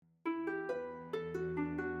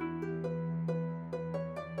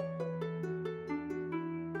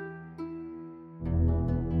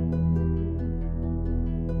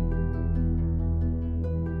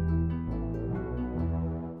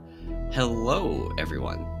Hello,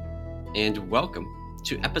 everyone, and welcome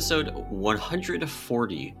to episode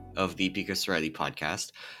 140 of the Pika Serenity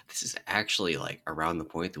podcast. This is actually like around the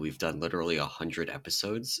point that we've done literally 100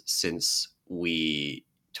 episodes since we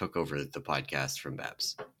took over the podcast from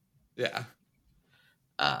Babs. Yeah.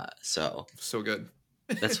 So good.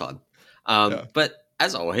 That's fun. Yeah. But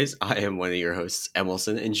as always, I am one of your hosts,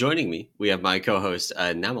 Emerson, and joining me, we have my co-host,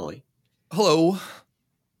 Namali. Hello.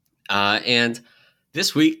 And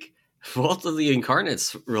this week, both of the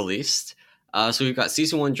Incarnates released. So we've got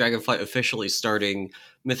Season 1 Dragonflight officially starting.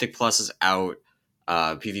 Mythic Plus is out.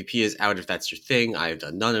 PvP is out if that's your thing. I have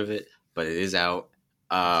done none of it, but it is out.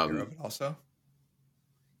 Zero of it also.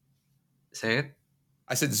 Say it?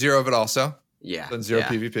 I said zero of it also. Yeah. Then zero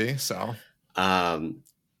PvP, so.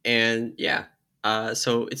 And yeah.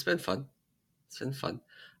 So it's been fun.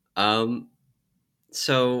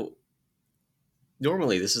 So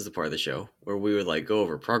normally this is the part of the show where we would like go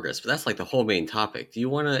over progress, but that's like the whole main topic. Do you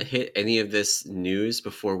want to hit any of this news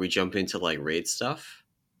before we jump into like raid stuff?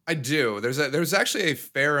 I do. There's actually a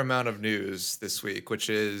fair amount of news this week,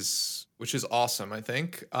 which is awesome, I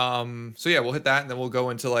think. So yeah, we'll hit that and then we'll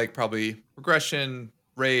go into like probably progression,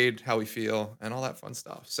 raid, how we feel, and all that fun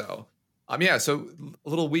stuff. So so a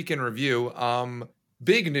little week in review.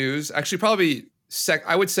 Big news, actually probably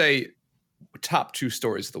I would say top two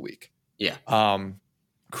stories of the week. Yeah.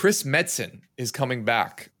 Chris Metzen is coming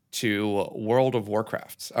back to World of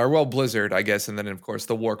Warcraft, or well, Blizzard, I guess, and then of course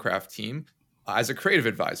the Warcraft team as a creative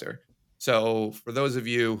advisor. So for those of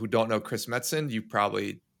you who don't know Chris Metzen, you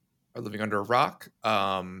probably are living under a rock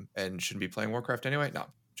and shouldn't be playing Warcraft anyway. No, I'm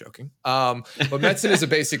joking. But Metzen is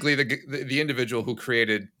basically the individual who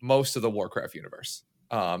created most of the Warcraft universe.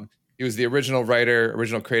 He was the original writer,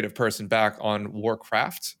 original creative person back on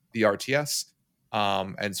Warcraft, the RTS.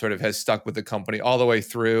 And sort of has stuck with the company all the way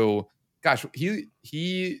through. Gosh,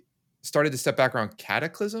 he started to step back around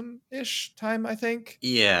Cataclysm-ish time, I think.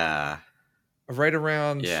 Yeah. Right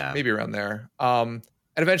around, maybe around there. And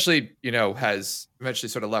eventually, has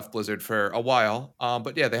sort of left Blizzard for a while.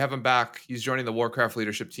 But yeah, they have him back. He's joining the Warcraft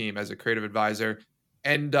leadership team as a creative advisor.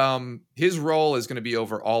 And his role is going to be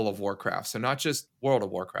over all of Warcraft. So not just World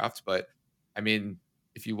of Warcraft, but I mean,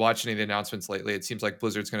 if you watch any of the announcements lately, it seems like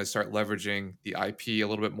Blizzard's going to start leveraging the IP a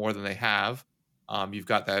little bit more than they have. You've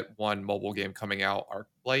got that one mobile game coming out,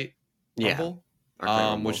 Arclight Rumble,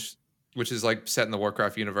 which is like set in the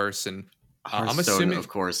Warcraft universe. And I'm assuming, of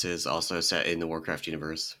course, is also set in the Warcraft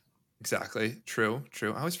universe. Exactly. True. I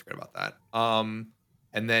always forget about that.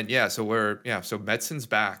 And then so Metzen's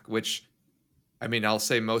back, which I mean, I'll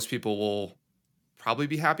say most people will probably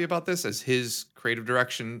be happy about this, as his creative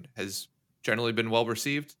direction has generally been well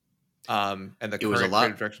received. And the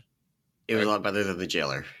creative direction. It was a lot better than the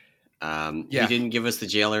Jailer. He didn't give us the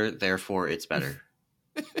Jailer, therefore it's better.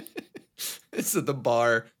 It's that the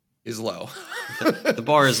bar is low. The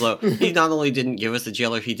bar is low. He not only didn't give us the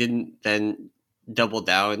Jailer, he didn't then double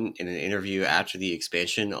down in an interview after the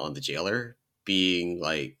expansion on the Jailer, being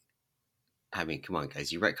like, I mean, come on,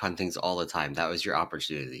 guys, you retcon things all the time. That was your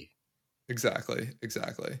opportunity. Exactly.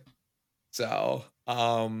 So,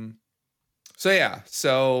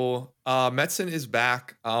 Metzen is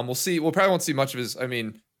back. We'll see. We'll probably won't see much of his. I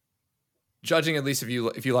mean, judging at least if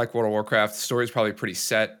you like World of Warcraft, the story is probably pretty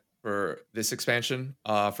set for this expansion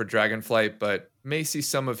for Dragonflight, but may see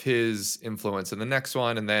some of his influence in the next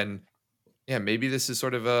one, and then maybe this is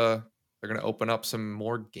sort of they're going to open up some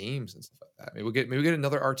more games and stuff like that. Maybe we get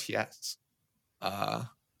another RTS.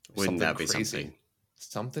 Wouldn't that be crazy?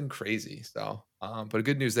 Something crazy. So, but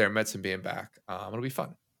good news there, Metzen being back. It'll be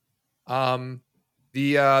fun.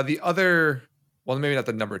 The other, well, maybe not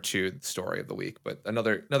the number 2 story of the week, but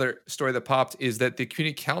another story that popped is that the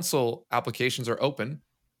Community Council applications are open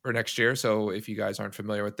for next year. So if you guys aren't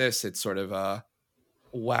familiar with this, it's sort of a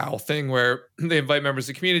WoW thing where they invite members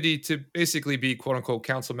of the community to basically be quote unquote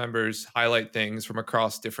council members, highlight things from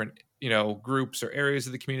across different, groups or areas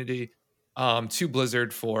of the community to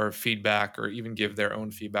Blizzard for feedback, or even give their own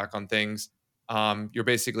feedback on things. You're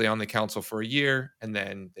basically on the council for a year and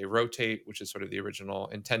then they rotate, which is sort of the original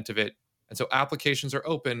intent of it. And so applications are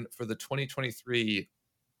open for the 2023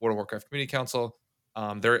 World of Warcraft Community Council.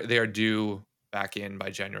 They are due back in by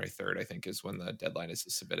January 3rd, I think, is when the deadline is to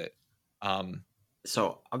submit it.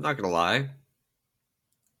 So I'm not going to lie.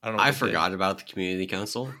 I forgot about the Community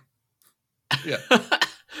Council. Yeah.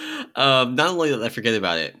 Not only did I forget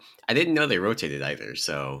about it, I didn't know they rotated either.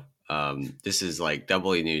 So this is like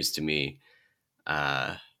doubly news to me.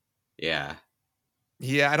 I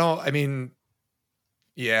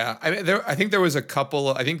think there was a couple.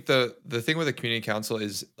 I think the thing with the Community Council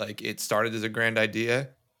is like it started as a grand idea,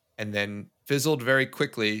 and then fizzled very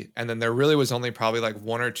quickly. And then there really was only probably like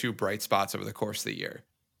one or two bright spots over the course of the year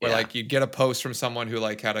where Yeah. like you'd get a post from someone who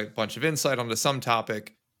like had a bunch of insight onto some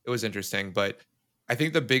topic. It was interesting. But I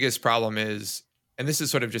think the biggest problem is, and this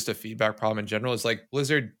is sort of just a feedback problem in general, is like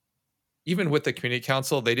Blizzard, even with the community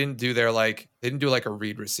council, they didn't do like a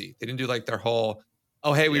read receipt. They didn't do like their whole,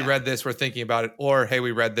 oh, hey, we Yeah. read this, we're thinking about it, or hey,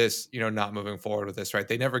 we read this, not moving forward with this, right?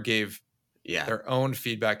 They never gave Yeah. their own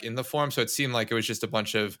feedback in the form. So it seemed like it was just a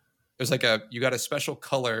bunch of, there's like you got a special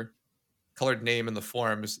colored name in the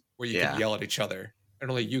forums where you could Yeah. yell at each other. And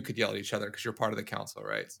only you could yell at each other because you're part of the council,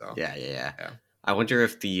 right? So Yeah. Yeah. Yeah. yeah. I wonder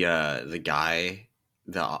if the guy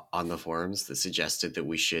on the forums that suggested that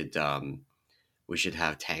we should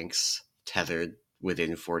have tanks tethered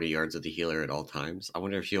within 40 yards of the healer at all times. I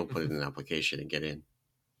wonder if he'll put in an application and get in.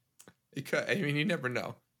 I mean, you never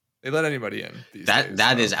know. They let anybody in these That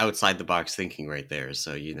days. is outside the box thinking right there.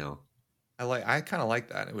 So I kind of like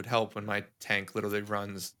that. It would help when my tank literally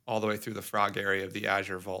runs all the way through the frog area of the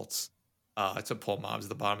Azure vaults to pull mobs at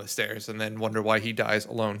the bottom of the stairs, and then wonder why he dies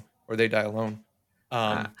alone or they die alone.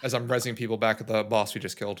 uh, As I'm rezzing people back at the boss we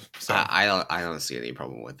just killed. So I don't see any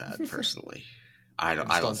problem with that personally. I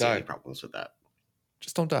don't see any problems with that.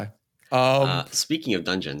 Just don't die. Speaking of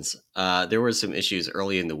dungeons, there were some issues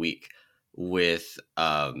early in the week with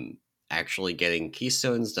actually getting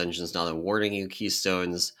keystones. Dungeons not awarding you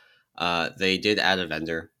keystones. They did add a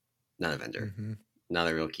vendor, not a vendor, not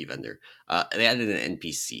a real key vendor. They added an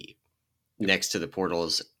NPC next to the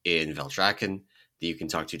portals in Veldraken that you can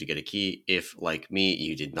talk to get a key. If, like me,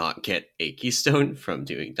 you did not get a keystone from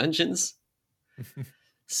doing dungeons.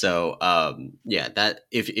 So, yeah, that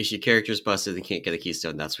if your character's busted and can't get a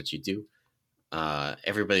keystone, that's what you do.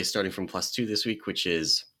 Everybody's starting from +2 this week, which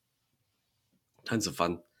is tons of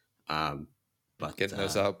fun. But getting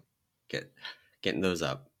those up. Getting those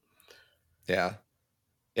up. Yeah.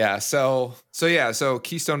 Yeah. So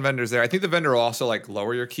keystone vendors there. I think the vendor will also like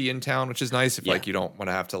lower your key in town, which is nice if like you don't want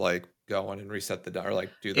to have to like go in and reset or like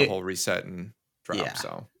do the whole reset and drop. Yeah.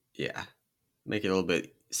 So yeah, make it a little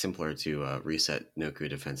bit simpler to reset Noku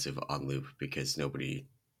defensive on loop because nobody.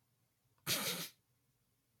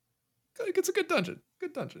 It's a good dungeon.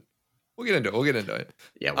 Good dungeon. We'll get into it.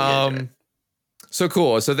 Yeah. We'll get into it. So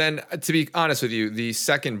cool. So then, to be honest with you, the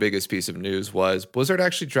second biggest piece of news was Blizzard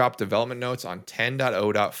actually dropped development notes on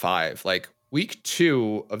 10.0.5, like week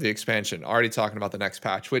 2 of the expansion, already talking about the next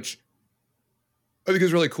patch, which I think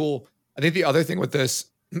is really cool. I think the other thing with this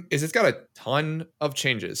is it's got a ton of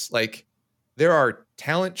changes. Like there are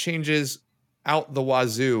talent changes out the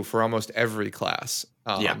wazoo for almost every class.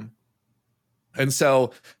 And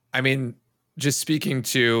so, I mean, just speaking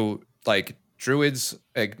to like druids,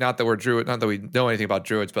 like not that we know anything about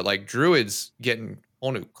druids, but like druids getting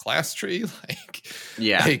whole new class tree,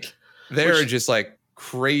 like there are just like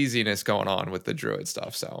craziness going on with the druid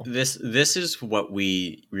stuff. So this is what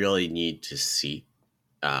we really need to see.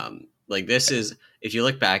 Like this is, if you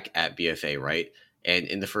look back at BFA, right? And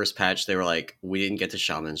in the first patch, they were like, we didn't get to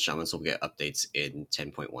shamans. Shamans will get updates in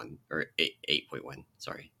 10.1 or 8.1.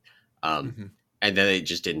 Sorry. And then it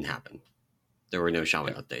just didn't happen. There were no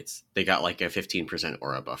shaman updates. They got like a 15%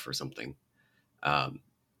 aura buff or something,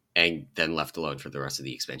 and then left alone for the rest of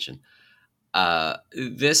the expansion.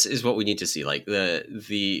 This is what we need to see. Like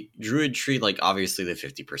the druid tree, like obviously the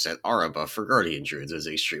 50% aura buff for guardian druids is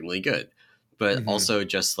extremely good, but also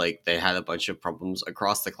just like they had a bunch of problems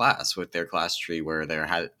across the class with their class tree where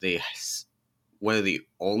one of the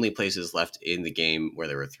only places left in the game where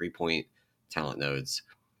there were 3-point talent nodes.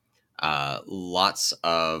 Lots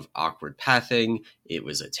of awkward pathing. It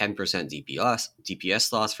was a 10%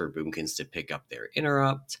 DPS loss for Boomkins to pick up their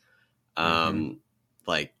interrupt.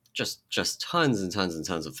 Like just tons and tons and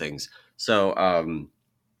tons of things. So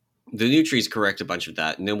the new trees correct a bunch of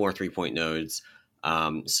that. No more 3-point nodes.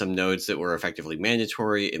 Some nodes that were effectively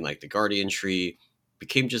mandatory in like the Guardian tree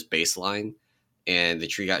became just baseline, and the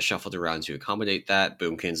tree got shuffled around to accommodate that.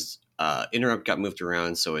 Boomkins interrupt got moved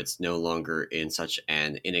around, so it's no longer in such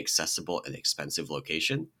an inaccessible and expensive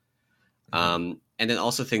location. And then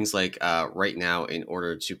also things like right now, in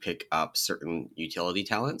order to pick up certain utility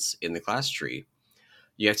talents in the class tree,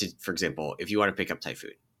 you have to, for example, if you want to pick up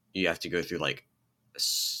Typhoon, you have to go through like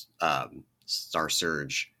Star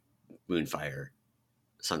Surge, Moonfire,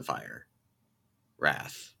 Sunfire,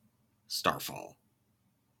 Wrath, Starfall,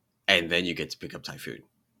 and then you get to pick up Typhoon.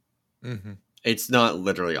 It's not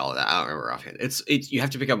literally all of that. I don't remember offhand. It's you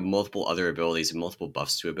have to pick up multiple other abilities and multiple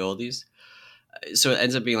buffs to abilities. So it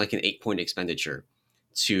ends up being like an 8-point expenditure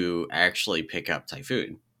to actually pick up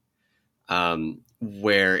Typhoon.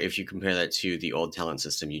 Where if you compare that to the old talent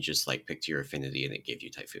system, you just like picked your affinity and it gave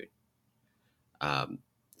you Typhoon.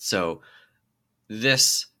 So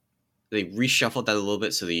this, they reshuffled that a little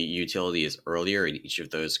bit so the utility is earlier in each of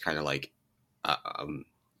those kind of like,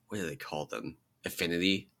 what do they call them?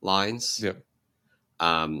 Affinity lines. Yep.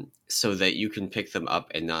 So that you can pick them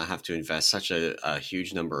up and not have to invest such a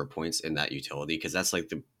huge number of points in that utility, because that's like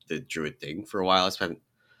the druid thing for a while. I spent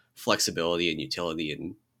flexibility and utility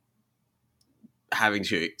and having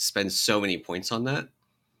to spend so many points on that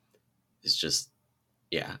is just,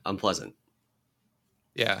 yeah, unpleasant.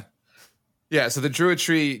 Yeah. Yeah, so the Druid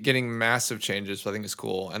tree getting massive changes, I think is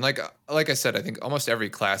cool. And like I said, I think almost every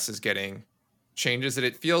class is getting changes that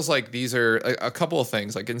it feels like these are a couple of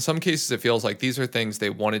things. Like in some cases, it feels like these are things they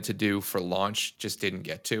wanted to do for launch, just didn't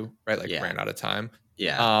get to, right? Like Yeah. ran out of time.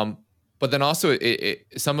 Yeah. But then also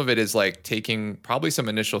some of it is like taking probably some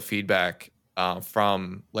initial feedback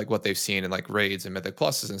from like what they've seen in like raids and mythic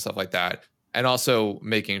pluses and stuff like that, and also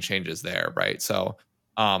making changes there, right? So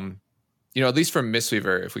at least from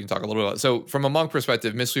Mistweaver, if we can talk a little bit about. So from a monk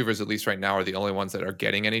perspective, Mistweavers at least right now are the only ones that are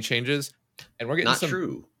getting any changes, and we're getting Not some.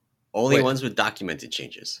 true. Only Wait, ones with documented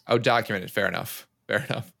changes. oh, documented. Fair enough. Fair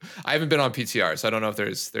enough. I haven't been on PTR, so I don't know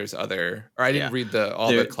if there's other, or I didn't read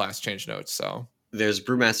all the class change notes. So there's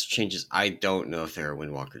Brewmaster changes. I don't know if there are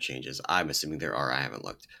Windwalker changes. I'm assuming there are. I haven't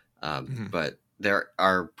looked. But there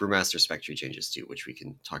are Brewmaster Spectre changes too, which we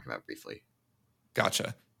can talk about briefly.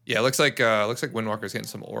 Gotcha. Yeah, it looks like Windwalker's getting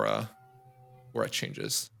some aura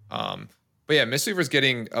changes. But yeah, Mistweaver's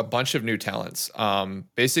getting a bunch of new talents.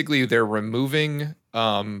 Basically, they're removing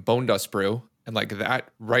Bone Dust Brew and like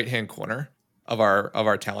that right hand corner of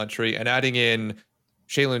our talent tree, and adding in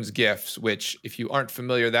Shaylun's Gifts, which, if you aren't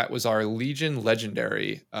familiar, that was our Legion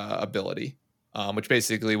legendary ability, which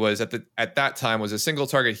basically was at that time was a single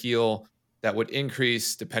target heal that would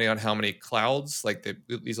increase depending on how many clouds, like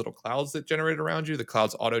these little clouds that generated around you. The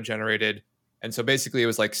clouds auto generated. And so basically it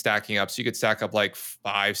was like stacking up. So you could stack up like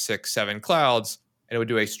 5, 6, 7 clouds, and it would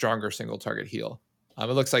do a stronger single target heal. It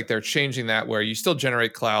looks like they're changing that where you still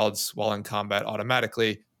generate clouds while in combat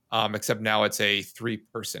automatically, except now it's a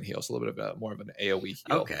 3-person heal. So a little bit of more of an AoE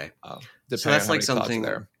heal. Okay. So that's like something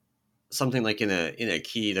like in a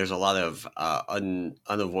key, there's a lot of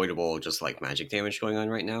unavoidable just like magic damage going on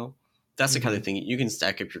right now. That's the kind of thing you can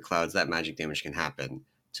stack up your clouds, that magic damage can happen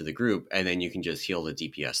to the group, and then you can just heal the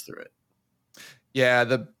DPS through it. Yeah,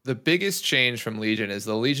 the biggest change from Legion is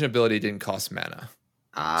the Legion ability didn't cost mana.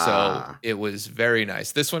 So it was very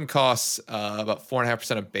nice. This one costs about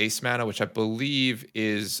 4.5% of base mana, which I believe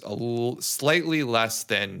is slightly less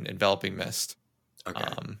than Enveloping Mist. Okay.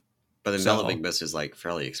 But Enveloping Mist is like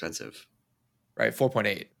fairly expensive. Right,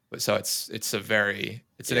 4.8. So it's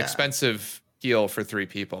an expensive heal for 3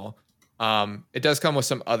 people. It does come with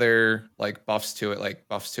some other like buffs to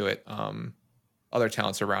it, other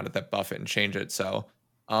talents around it that buff it and change it. So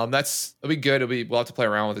it'll be good. We'll have to play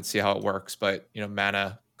around with it, see how it works. But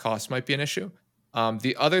mana cost might be an issue.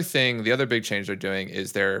 The other big change they're doing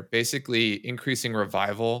is they're basically increasing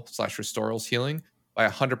revival / restorals healing by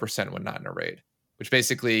 100% when not in a raid, which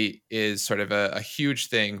basically is sort of a huge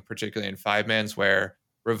thing, particularly in 5-mans where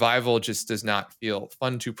revival just does not feel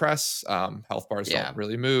fun to press. Health bars don't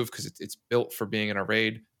really move because it's built for being in a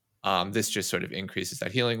raid. This just sort of increases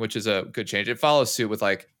that healing, which is a good change. It follows suit with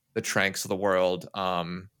like the Tranks of the world. I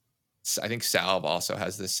think Salve also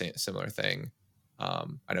has this similar thing.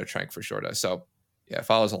 I know Trank for sure does. So yeah, it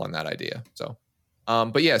follows along that idea. So,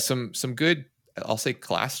 but yeah, some good, I'll say,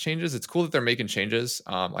 class changes. It's cool that they're making changes.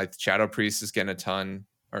 Like Shadow Priest is getting a ton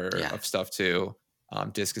of stuff too.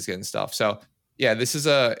 Disc is getting stuff. So yeah,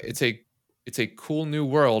 it's a cool new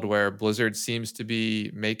world where Blizzard seems to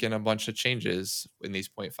be making a bunch of changes in these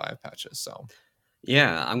 0.5 patches. So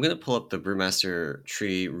yeah, I'm going to pull up the Brewmaster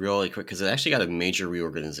tree really quick because it actually got a major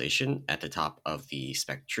reorganization at the top of the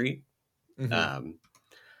spec tree.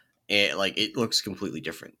 It looks completely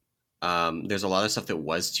different. There's a lot of stuff that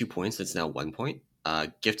was 2 points that's now 1 point.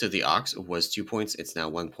 Gift of the Ox was 2 points, it's now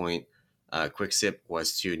 1 point. Quick Sip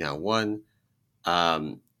was 2, now 1.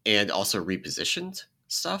 And also repositioned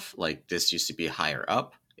stuff. Like this used to be higher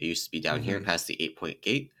up. It used to be down here past the 8-point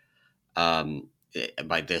gate.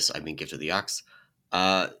 By this, I mean Gift of the Ox.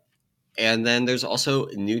 And then there's also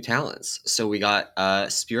new talents. So we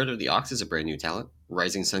got Spirit of the Ox is a brand new talent.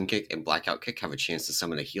 Rising Sun Kick and Blackout Kick have a chance to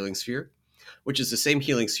summon a healing sphere, which is the same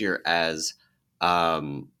healing sphere as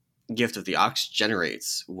Gift of the Ox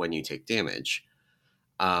generates when you take damage.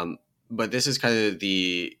 But this is kind of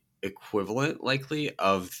the equivalent, likely,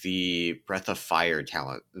 of the Breath of Fire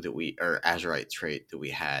talent or Azurite trait that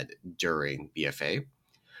we had during BFA,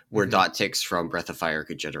 where dot ticks from Breath of Fire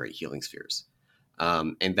could generate healing spheres.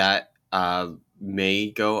 And that may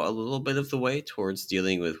go a little bit of the way towards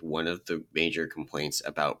dealing with one of the major complaints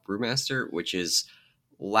about Brewmaster, which is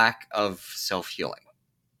lack of self healing.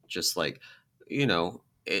 Just like,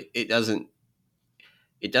 it doesn't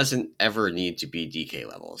ever need to be DK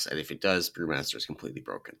levels, and if it does, Brewmaster is completely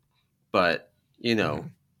broken. But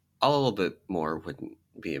Mhm. a little bit more wouldn't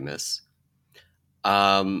be amiss.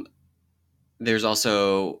 Um, there's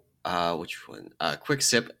also which one? Quick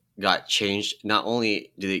Sip got changed. Not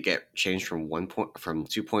only did it get changed from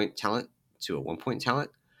 2 point talent to a 1 point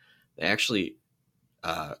talent, they actually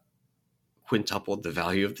uh, quintupled the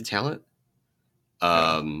value of the talent.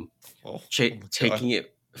 Yeah. Um, Oh, oh my god. taking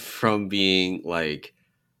it from being like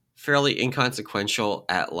fairly inconsequential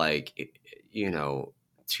at like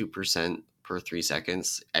 2% per 3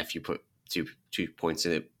 seconds if you put two points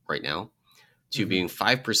in it right now, to Mhm. being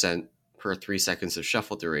 5% per 3 seconds of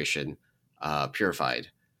shuffle duration,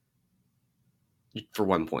 purified for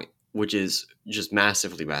 1 point, which is just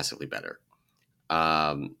massively, massively better.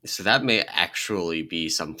 So that may actually be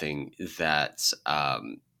something that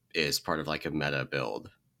is part of like a meta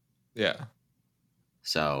build. Yeah.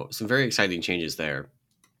 So some very exciting changes there.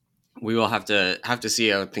 We will have to see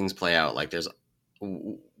how things play out. Like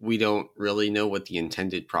we don't really know what the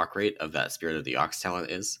intended proc rate of that Spirit of the Ox talent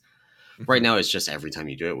is. Right Mhm. now, it's just every time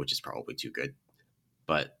you do it, which is probably too good.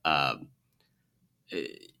 But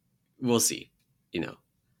we'll see. You know,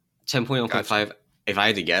 10.1.5. Gotcha. If I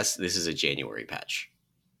had to guess, this is a January patch,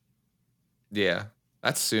 Yeah.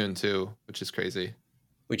 That's soon too, which is crazy.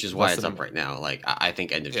 which is why Less it's than a up right now. Like I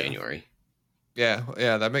think end of yeah. January. Yeah.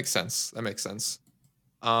 Yeah. That makes sense. That makes sense.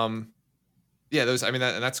 Um, yeah, those. I mean,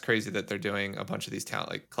 and that's crazy that they're doing a bunch of these talent,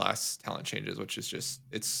 like class talent changes, which is just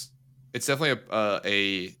it's definitely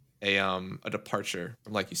a departure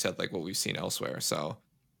from, like you said, like what we've seen elsewhere. So,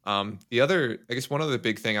 the other, I guess, one other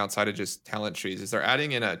big thing outside of just talent trees is they're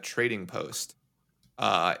adding in a trading post,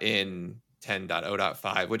 in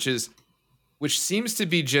 10.0.5, which seems to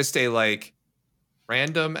be just a like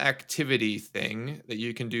random activity thing that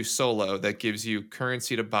you can do solo that gives you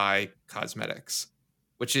currency to buy cosmetics,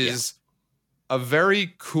 which Yeah, is a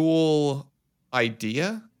very cool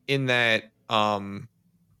idea in that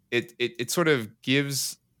it sort of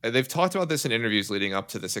gives they've talked about this in interviews leading up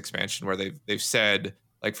to this expansion where they've said,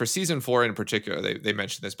 like, for season 4 in particular, they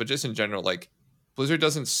mentioned this, but just in general, like, Blizzard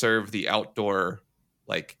doesn't serve the outdoor,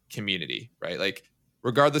 like, community, right? Like,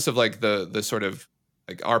 regardless of like the sort of,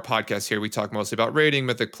 like, our podcast here, we talk mostly about rating,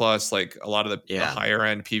 Mythic Plus, like a lot of the yeah, higher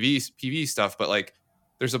end PV stuff, but like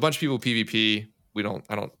there's a bunch of people PvP. I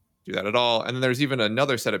don't do that at all. And then there's even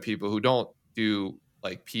another set of people who don't do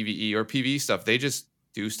like PvE or PV stuff. They just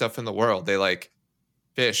do stuff in the world. They like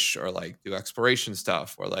fish or like do exploration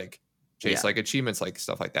stuff or like chase yeah. like achievements, like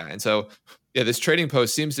stuff like that. And so, yeah, this trading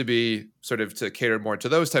post seems to be sort of to cater more to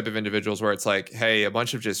those type of individuals where it's like, hey, a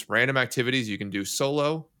bunch of just random activities you can do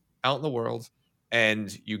solo out in the world,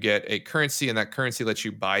 and you get a currency, and that currency lets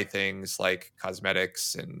you buy things like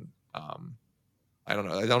cosmetics and I don't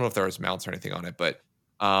know. I don't know if there was mounts or anything on it, but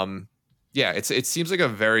um, yeah, it seems like a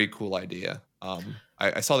very cool idea.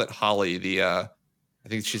 I saw that Holly, I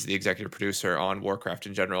think she's the executive producer on Warcraft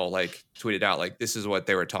in general, like tweeted out like this is what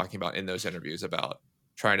they were talking about in those interviews about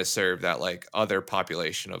trying to serve that like other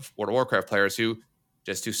population of World of Warcraft players who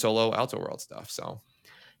just do solo Outer World stuff. So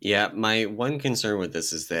Yeah, my one concern with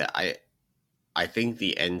this is that I think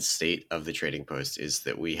the end state of the trading post is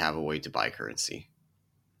that we have a way to buy currency.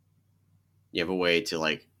 You have a way to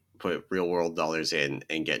like put real world dollars in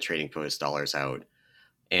and get trading post dollars out,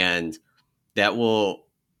 and that will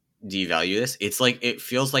devalue this. It's like it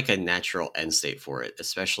feels like a natural end state for it,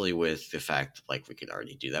 especially with the fact like we could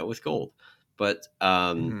already do that with gold. But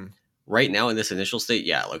mhm. right now in this initial state,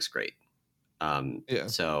 yeah, it looks great. Yeah.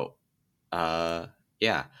 So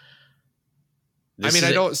yeah, I this mean, is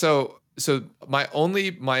I it. don't. So my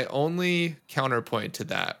only counterpoint to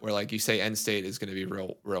that, where like you say end state is going to be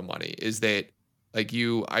real money, is that like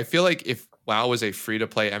you. I feel like if WoW was a free to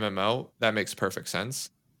play MMO, that makes perfect sense.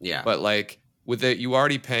 Yeah, But like with it, you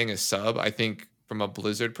already paying a sub. I think from a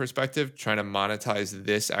Blizzard perspective, trying to monetize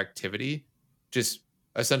this activity just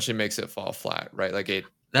essentially makes it fall flat, right?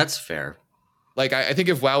 that's fair. Like I think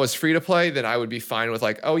if WoW was free to play, then I would be fine with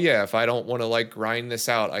like, oh yeah, if I don't want to like grind this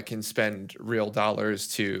out, I can spend real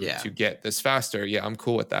dollars Yeah, to get this faster. Yeah, I'm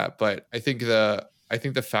cool with that. But I think the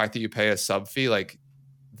fact that you pay a sub fee, like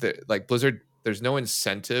Blizzard, there's no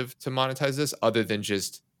incentive to monetize this other than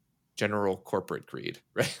just general corporate greed,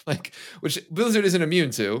 right? Like, which Blizzard isn't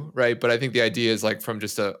immune to, right? But I think the idea is like from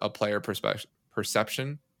just a player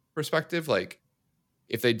perception perspective, like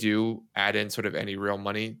if they do add in sort of any real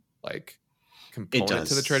money, like it component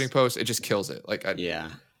to the trading does. post, it just kills it. Yeah.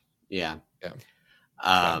 Yeah. Yeah.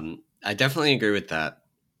 So, I definitely agree with that.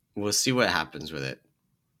 We'll see what happens with it.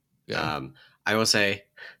 yeah. I will say,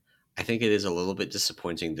 I think it is a little bit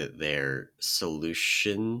disappointing that their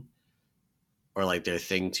solution or like their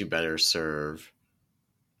thing to better serve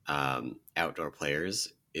outdoor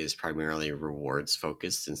players is primarily rewards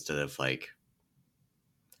focused instead of like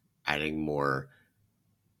adding more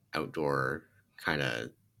outdoor kind of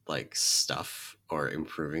like stuff or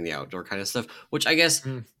improving the outdoor kind of stuff, which I guess,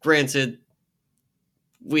 Mm. granted,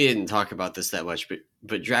 we didn't talk about this that much,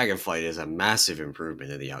 but Dragonflight is a massive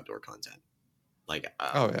improvement in the outdoor content. Like,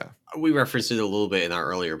 Oh yeah. we referenced it a little bit in our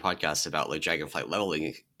earlier podcast about like Dragonflight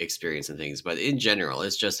leveling experience and things, but in general,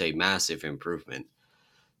 it's just a massive improvement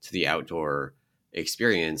to the outdoor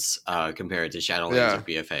experience compared to Shadowlands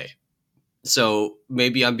or Yeah. BFA. So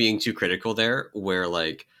maybe I'm being too critical there, where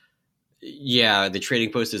like, yeah, the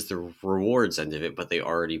trading post is the rewards end of it, but they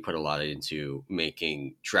already put a lot into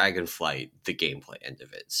making Dragonflight the gameplay end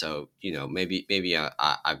of it. So maybe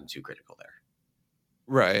I'm too critical there.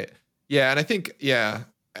 Right. Yeah, and I think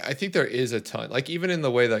there is a ton. Like even in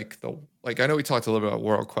the way like I know we talked a little bit about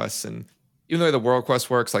World Quests, and even the way the World Quest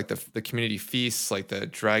works, like the community feasts, like the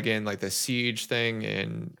dragon, like the siege thing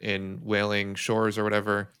in Wailing Shores or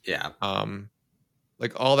whatever. Yeah. Um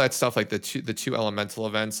like all that stuff, like the two elemental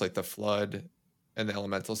events, like the flood and the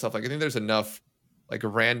elemental stuff. Like I think there's enough like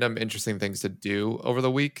random interesting things to do over the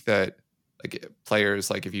week that like players,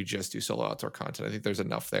 like if you just do solo outdoor content, I think there's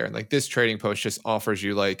enough there. And like this trading post just offers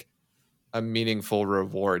you like a meaningful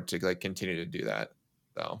reward to like continue to do that.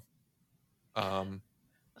 So um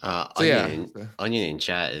so yeah. Onion in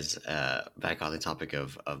chat is back on the topic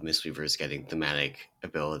of Mistweavers getting thematic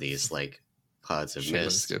abilities like Clouds of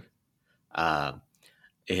Shaylin's Mist. good.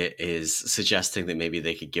 It is suggesting that maybe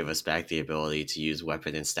they could give us back the ability to use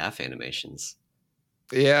weapon and staff animations.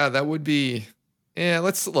 Yeah, that would be. Yeah,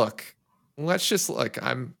 let's look. Let's just like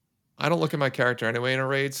I don't look at my character anyway in a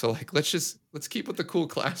raid, so like let's keep with the cool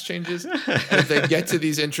class changes. And if they get to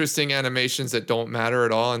these interesting animations that don't matter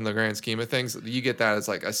at all in the grand scheme of things, you get that as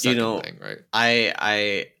like a second thing, right?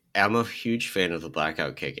 I am a huge fan of the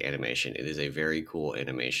blackout kick animation. It is a very cool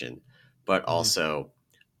animation, but also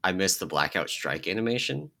I miss the blackout strike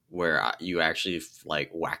animation where you actually like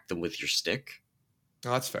whack them with your stick.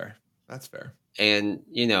 Oh, that's fair. That's fair. And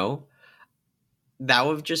that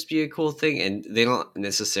would just be a cool thing. And they don't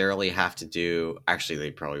necessarily have to do. Actually, they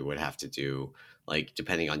probably would have to do like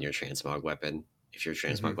depending on your transmog weapon. If your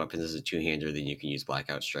transmog weapon is a two-hander, then you can use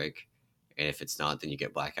blackout strike, and if it's not, then you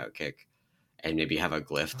get blackout kick, and maybe have a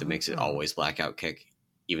glyph that makes it always blackout kick,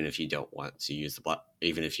 even if you don't want to use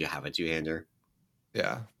even if you have a two-hander.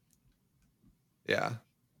 Yeah. Yeah.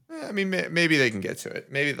 I mean, maybe they can get to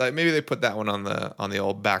it. Maybe they put that one on the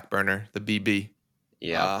old back burner, the BB.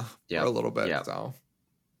 Yeah. For a little bit. Yeah.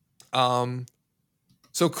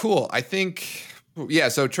 So cool. I think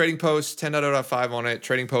so trading post 10.0.5 on it.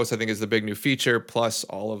 Trading post I think is the big new feature, plus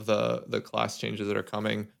all of the class changes that are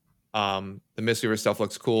coming. The Mistweaver stuff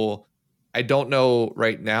looks cool. I don't know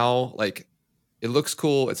right now, like it looks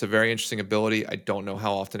cool. It's a very interesting ability. I don't know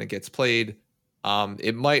how often it gets played.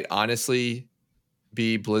 It might honestly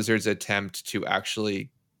be Blizzard's attempt to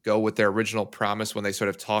actually go with their original promise when they sort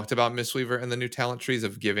of talked about Mistweaver and the new talent trees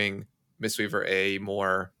of giving Mistweaver a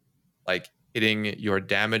more like hitting your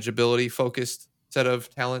damage ability focused set of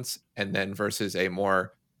talents, and then versus a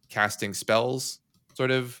more casting spells sort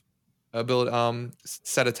of ability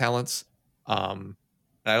set of talents. I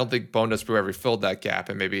don't think Bone Dust Brew ever filled that gap,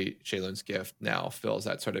 and maybe Shaylin's Gift now fills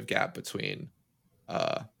that sort of gap between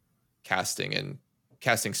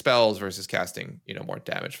casting spells versus casting, more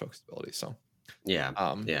damage focused abilities. So yeah.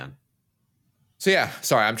 So yeah,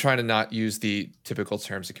 sorry, I'm trying to not use the typical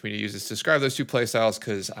terms the community uses to describe those two playstyles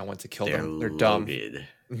because I want to kill them. They're loaded.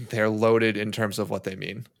 Dumb. They're loaded in terms of what they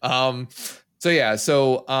mean. So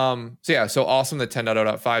awesome that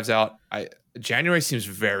 10.0.5's out. January seems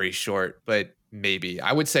very short, but maybe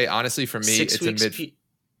I would say honestly for me, 6 it's weeks a mid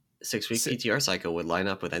 6 week PTR cycle would line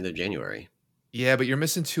up with end of January. Yeah, but you're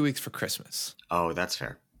missing 2 weeks for Christmas. Oh, that's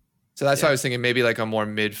fair. So that's why I was thinking maybe like a more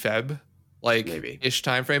mid-Feb, like maybe ish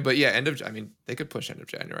time frame. But yeah, they could push end of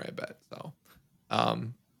January, I bet.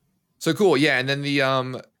 So cool. Yeah, and then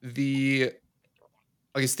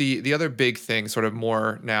I guess the other big thing, sort of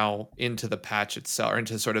more now into the patch itself, or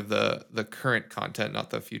into sort of the current content, not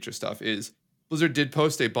the future stuff, is Blizzard did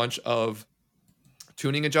post a bunch of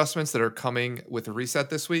tuning adjustments that are coming with a reset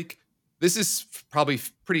this week. This is probably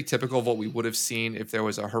pretty typical of what we would have seen if there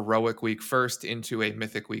was a heroic week first into a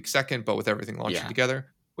mythic week second, but with everything launching together,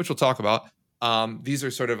 which we'll talk about. These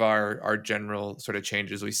are sort of our general sort of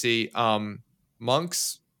changes we see.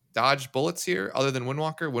 Monks dodge bullets here other than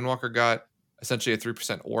Windwalker. Windwalker got essentially a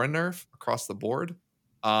 3% aura nerf across the board.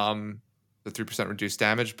 The 3% reduced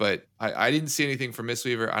damage, but I didn't see anything for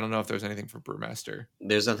Mistweaver. I don't know if there's anything for Brewmaster.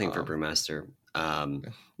 There's nothing for Brewmaster. Okay.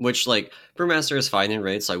 Which, like, Brewmaster is fine in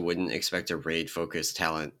raid, so I wouldn't expect a raid focused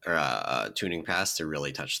talent or tuning pass to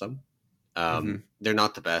really touch them. They're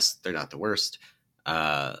not the best, they're not the worst.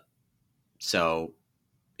 So,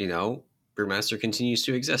 you know, Brewmaster continues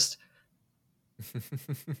to exist.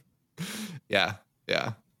 Yeah.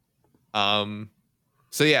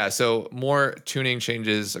 So more tuning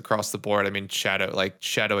changes across the board. I mean,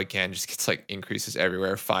 Shadow again just gets like increases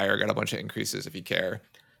everywhere. Fire got a bunch of increases if you care.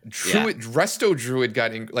 Resto Druid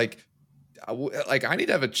got like I need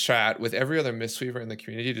to have a chat with every other Mistweaver in the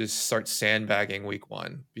community to start sandbagging week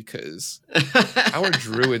 1 because how are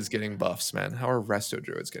Druids getting buffs, man? How are Resto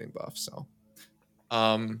Druids getting buffs? So,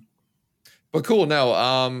 but cool.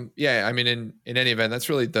 No, yeah. I mean, in any event, that's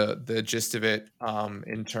really the gist of it.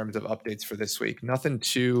 In terms of updates for this week, nothing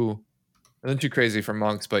too crazy for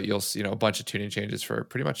monks, but you'll see, a bunch of tuning changes for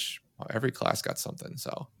pretty much every class got something.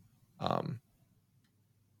 So,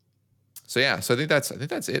 yeah. So I think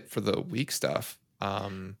that's it for the week stuff.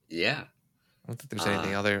 Yeah. I don't think there's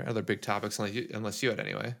anything other big topics unless you had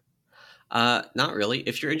anyway. Not really.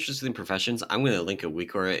 If you're interested in professions, I'm going to link a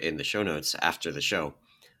WeakAura in the show notes after the show.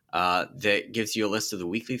 That gives you a list of the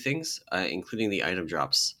weekly things, including the item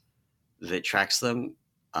drops, that tracks them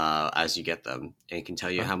as you get them and can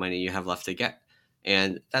tell you how many you have left to get.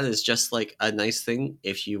 And that is just like a nice thing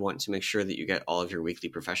if you want to make sure that you get all of your weekly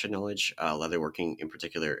profession knowledge. Leatherworking in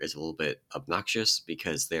particular is a little bit obnoxious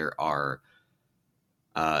because there are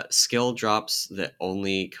skill drops that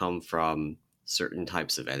only come from certain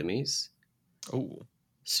types of enemies. Oh.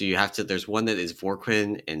 So you have to, there's one that is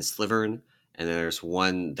Vorquin and Slivern, and then there's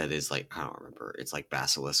one that is like, I don't remember, it's like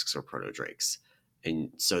basilisks or proto drakes.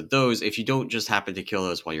 And so those, if you don't just happen to kill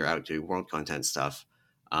those while you're out doing world content stuff,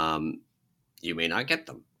 you may not get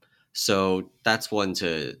them. So that's one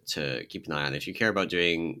to keep an eye on. If you care about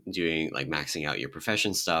doing like maxing out your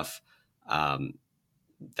profession stuff,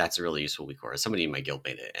 that's a really useful WeakAura. Somebody in my guild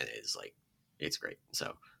made it, and it's great.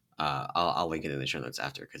 So I'll link it in the show notes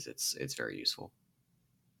after because it's very useful.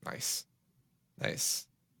 Nice.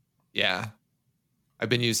 Yeah, I've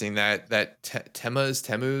been using that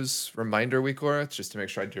Temu's reminder WeakAura just to make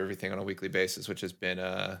sure I do everything on a weekly basis, which has been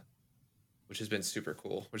super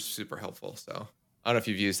cool, which is super helpful. So I don't know if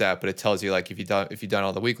you've used that, but it tells you like if you've done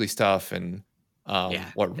all the weekly stuff and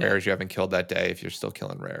what rares you haven't killed that day, if you're still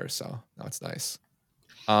killing rares. So no, it's nice.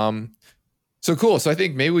 So cool. So I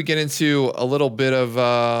think maybe we get into a little bit of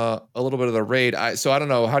the raid. So I don't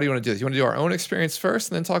know. How do you want to do this? You want to do our own experience first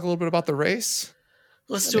and then talk a little bit about the race?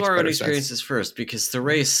 Let's do our own experiences first because the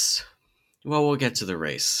race, well, we'll get to the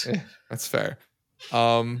race. Yeah, that's fair.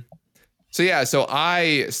 So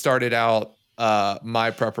I started out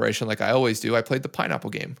my preparation like I always do. I played the pineapple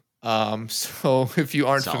game. So if you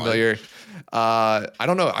aren't familiar, I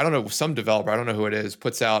don't know, some developer, I don't know who it is,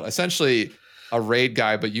 puts out essentially a raid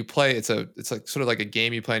guide, but you play, it's like sort of like a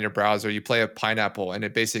game you play in your browser. You play a pineapple and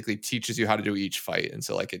it basically teaches you how to do each fight. And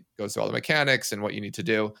so like it goes through all the mechanics and what you need to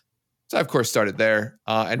do. So I of course started there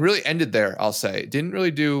and really ended there, I'll say. Didn't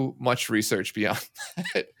really do much research beyond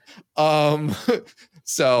that. Nice.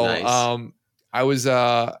 I was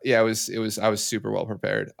I was super well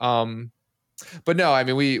prepared. But no, I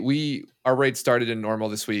mean our raid started in normal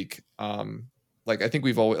this week. Like I think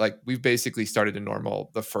we've basically started in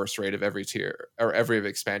normal the first raid of every tier or every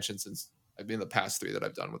expansion since I've been the past 3 that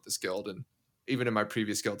I've done with this guild, and even in my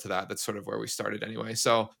previous guild to that's sort of where we started anyway.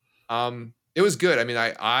 So it was good. I mean,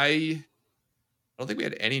 I don't think we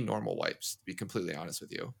had any normal wipes, to be completely honest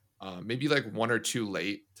with you. Maybe like 1 or 2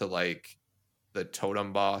 late to like the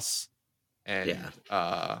totem boss and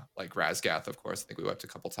like Razgath, of course. I think we wiped a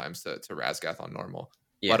couple times to Razgath on normal.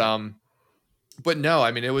 Yeah. But no,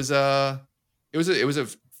 I mean it was a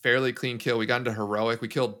fairly clean kill. We got into heroic. We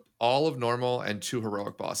killed all of normal and 2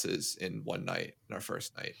 heroic bosses in one night, in our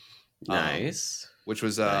first night. Nice. Which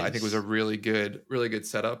was nice. I think was a really good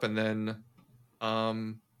setup. And then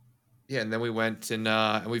and then we went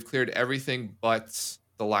and we've cleared everything but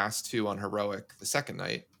the last 2 on heroic the second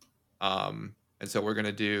night. And so we're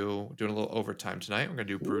gonna doing a little overtime tonight. We're gonna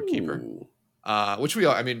do Broodkeeper. Which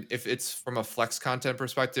I mean, if it's from a flex content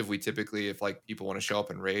perspective, we typically, if like people want to show up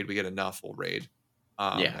and raid, we get enough, we'll raid.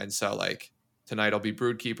 And so like tonight I'll be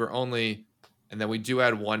Broodkeeper only, and then we do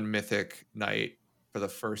add 1 mythic night for the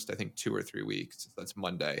first, I think 2 or 3 weeks. So that's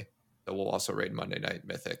Monday. So we'll also raid Monday night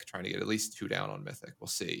mythic, trying to get at least 2 down on mythic. We'll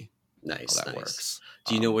see. Nice. How that works.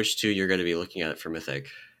 Do you know which 2 you're going to be looking at for mythic?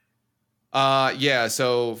 Yeah.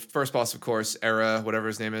 So first boss, of course, whatever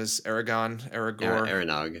his name is, Aragorn,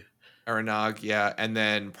 Aranog. Aranog. Yeah, and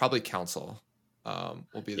then probably Council.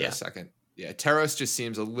 Will be the Yeah, second. Yeah, Terros just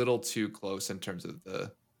seems a little too close in terms of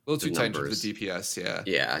a little the too tight in terms of the numbers. DPS. Yeah,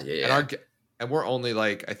 Yeah, yeah, and yeah. and we're only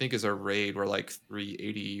like I think as a raid we're like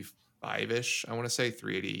 385 ish. I want to say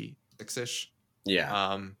 386 ish. Yeah.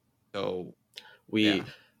 Um, so yeah,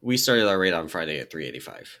 We started our raid on Friday at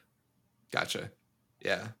 385. gotcha.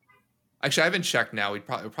 Yeah. Actually, I haven't checked now. We're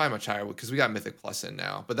probably much higher because we got Mythic Plus in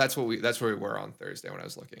now. But that's where we were on Thursday when I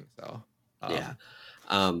was looking. So, Yeah.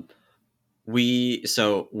 um, Um, we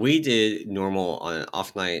did normal on an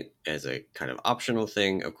off night as a kind of optional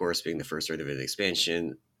thing. Of course, being the first raid of an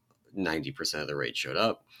expansion, 90% of the raid showed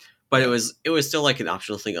up, but yeah. it was still like an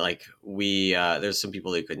optional thing. Like there's some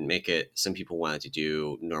people that couldn't make it. Some people wanted to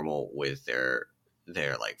do normal with their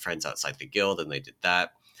like friends outside the guild, and they did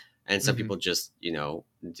that. And some Hmm. people just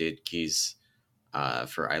did keys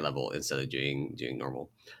for eye level instead of doing normal.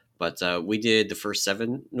 But we did the first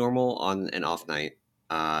 7 normal on an off night,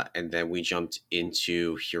 and then we jumped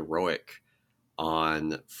into heroic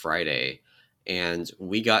on Friday, and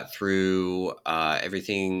we got through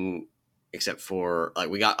everything except for like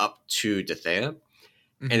we got up to Dethea, and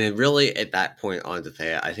Hmm. then really at that point on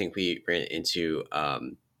Dethea, I think we ran into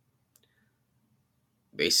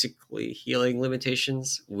basically healing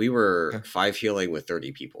limitations. We were Yeah. 5 healing with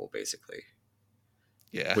 30 people basically,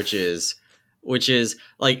 Yeah. which is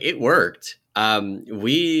like it worked.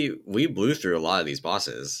 We blew through a lot of these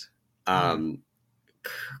bosses. Hmm. Um,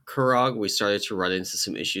 Kurog, we started to run into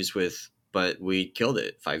some issues with, but we killed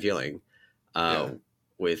it 5 healing, uh, Yeah.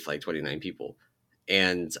 with like 29 people,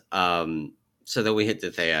 and so then we hit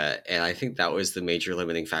the Thea, and I think that was the major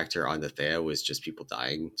limiting factor on the Thea was just people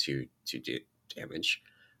dying to do damage.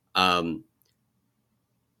 Um,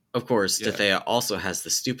 of course, the Yeah. Thea also has the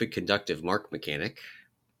stupid conductive mark mechanic.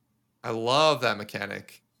 I love that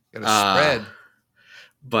mechanic. Got to Uh, spread.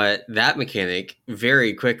 but that mechanic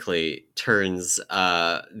very quickly turns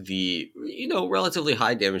the relatively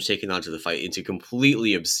high damage taken onto the fight into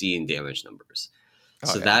completely obscene damage numbers. Oh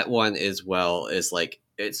So yeah. that one as well is like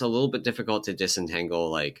it's a little bit difficult to disentangle.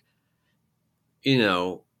 Like you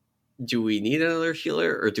know, do we need another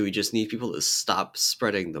healer or do we just need people to stop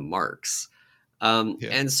spreading the marks? Yeah.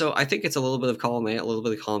 And so I think it's a little bit of column A, a little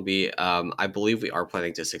bit of column B. I believe we are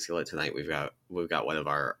planning to 6 heal it tonight. We've got one of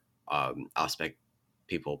our aspect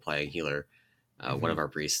people playing healer, one Hmm. of our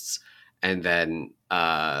priests, and then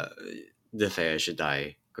the Thea should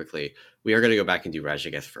die quickly. We are going to go back and do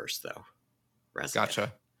Rajageth first, though. Rajageth.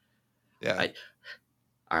 Gotcha. Yeah. I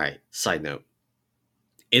All right. Side note: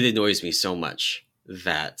 it annoys me so much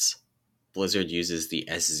that Blizzard uses the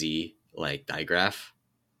SZ like digraph,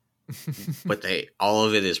 but they all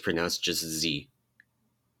of it is pronounced just Z.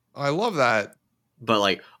 I love that. But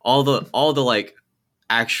like all the like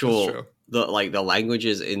That's true. actual the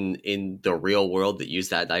languages in the real world that use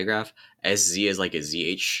that digraph, SZ is like a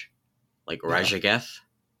ZH, like Yeah. Rajageth.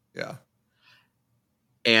 Yeah.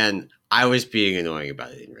 And I was being annoying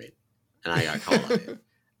about it in raid, and I got called on it.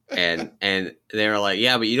 And they were like,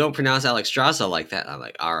 "Yeah, but you don't pronounce Alexstrasza like that." And I'm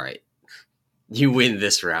like, "All right, you win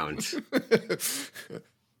this round."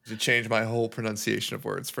 To change my whole pronunciation of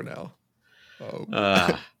words for now. Um, Uh,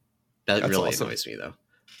 that that's really awesome. annoys me though.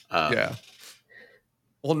 Yeah.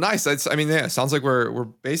 Well, nice. I mean, yeah, sounds like we're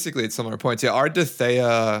basically at similar points. Yeah, our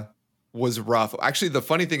Dethea was rough. Actually, the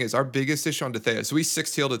funny thing is our biggest issue on Dethea, so we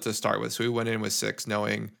 6 healed it to start with. So we went in with 6,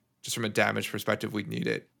 knowing just from a damage perspective we'd need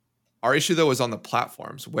it. Our issue though was on the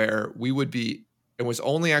platforms where we would be, it was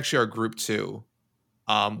only actually our group 2,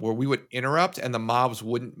 where we would interrupt and the mobs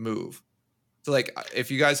wouldn't move. So like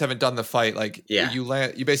if you guys haven't done the fight, like Yeah, you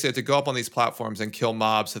basically have to go up on these platforms and kill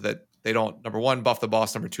mobs so that they don't, number one, buff the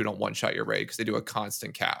boss, number two, don't one shot your raid because they do a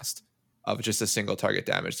constant cast of just a single target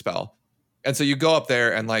damage spell. And so you go up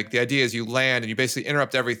there and like the idea is you land and you basically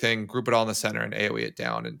interrupt everything, group it all in the center and AoE it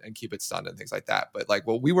down and keep it stunned and things like that. But like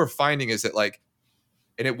what we were finding is that like,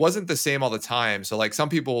 and it wasn't the same all the time. So like some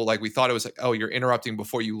people like we thought it was like, oh, you're interrupting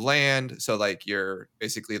before you land. So like you're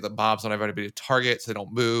basically the mobs don't have anybody to target, so they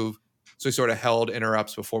don't move. So we sort of held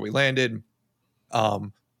interrupts before we landed.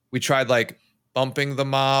 Um, we tried like bumping the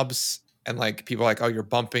mobs, and like people are like, oh, you're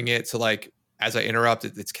bumping it. So like as I interrupt,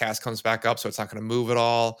 its cast comes back up, so it's not going to move at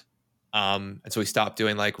all. And so we stopped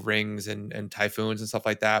doing like rings and typhoons and stuff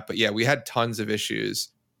like that. But yeah, we had tons of issues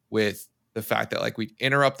with the fact that like we'd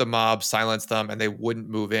interrupt the mob, silence them, and they wouldn't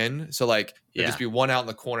move in. So like there'd just yeah, be one out in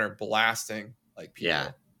the corner blasting like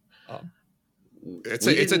yeah. people. Um, It's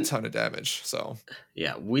we a didn't. ton of damage. So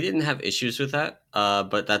Yeah, we didn't have issues with that.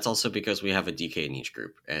 But that's also because we have a DK in each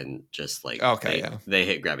group, and just like okay, yeah. they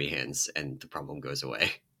hit grabby hands, and the problem goes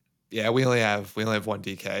away. Yeah, we only have one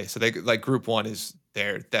DK. So they like group 1 is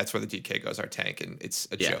there. That's where the DK goes, our tank, and it's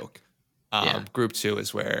a Yeah, joke. yeah, Group 2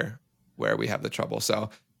 is where we have the trouble. So,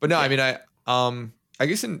 but no, I yeah. mean, I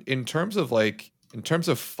guess in terms of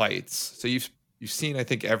fights. So you've seen, I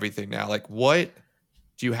think, everything now. Like, what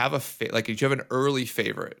do you have like? Do you have an early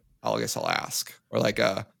favorite? I guess I'll ask, or like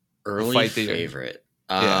a Early fight that you're, favorite.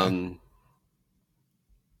 yeah.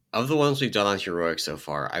 Of the ones we've done on Heroic so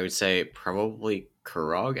far, I would say probably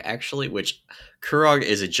Kurog, actually, which Kurog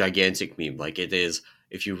is a gigantic meme. Like, it is,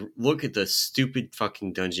 if you look at the stupid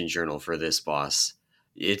fucking dungeon journal for this boss,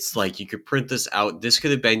 it's like you could print this out. This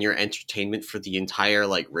could have been your entertainment for the entire,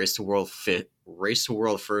 like, Race to World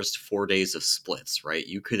first 4 days of splits, right?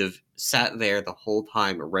 You could have sat there the whole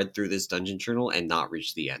time, read through this dungeon journal, and not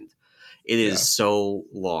reached the end. It is Yeah. so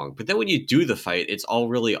long. But then when you do the fight, it's all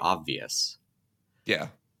really obvious. Yeah.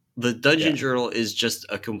 The dungeon Yeah. journal is just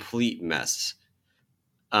a complete mess.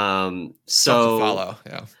 Tough to So follow.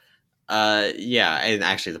 Yeah. yeah, and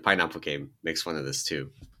actually the pineapple game makes fun of this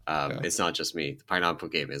too. Yeah. It's not just me. The pineapple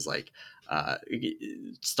game is like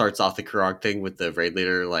it starts off the Kurog thing with the raid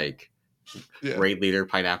leader, like Yeah. raid leader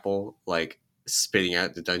pineapple, like spitting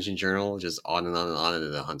out the dungeon journal, just on and on and on, and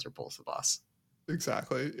then the hunter pulls the boss.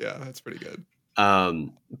 Exactly. Yeah, that's pretty good.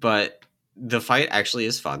 But the fight actually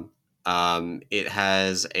is fun. It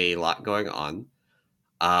has a lot going on.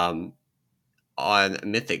 On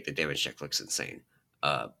Mythic, the damage check looks insane.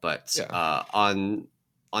 But Yeah. On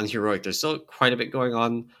Heroic, there's still quite a bit going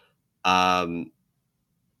on. I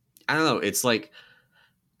don't know. It's like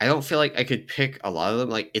I don't feel like I could pick a lot of them.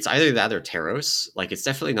 Like, it's either that or Teros. Like, it's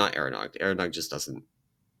definitely not Aranog. Aranog just doesn't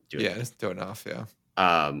do Yeah, anything. it's doing enough. Yeah.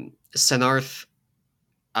 Senarth,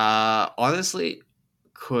 honestly,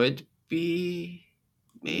 could be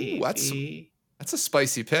Ooh, maybe. that's a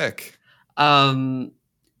spicy pick. But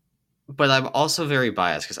I'm also very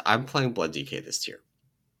biased because I'm playing Blood DK this tier.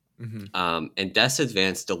 Mm-hmm. And Death's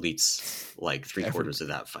Advance deletes like three-quarters of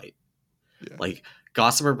that fight. Yeah. Like,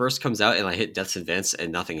 Gossamer Burst comes out and I hit Death's Advance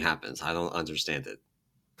and nothing happens. I don't understand it.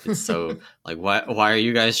 It's so like, why are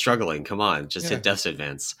you guys struggling? Come on, just hit Death's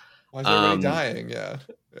Advance. Why is everybody dying? Yeah.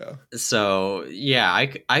 Yeah. So yeah,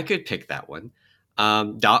 I could pick that one.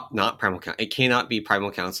 Not Primal Council. It cannot be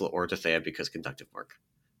Primal Council or Dethea because Conductive Mark.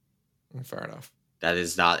 Fair enough. That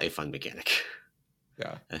is not a fun mechanic.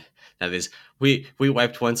 Yeah. That is, we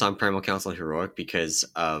wiped once on Primal Council Heroic because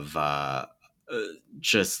of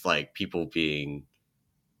just like people being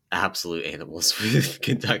absolute animals with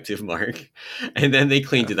Conductive Mark, and then they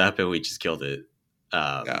cleaned it up and we just killed it.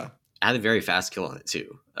 Yeah. I had a very fast kill on it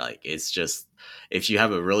too. Like, it's just, if you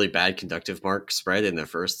have a really bad Conductive Mark spread in the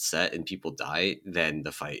first set and people die, then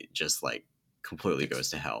the fight just like completely goes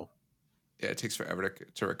to hell. Yeah, it takes forever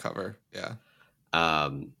to recover. Yeah.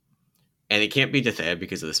 And it can't be Dethea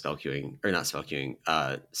because of the spell queuing, or not spell queuing,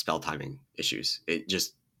 spell timing issues. It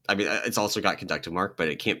just, I mean, it's also got Conductive Mark, but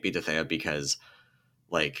it can't be Dethea because,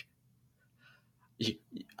 like,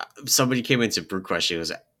 somebody came into Brew Question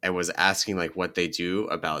and was asking like what they do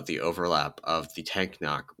about the overlap of the tank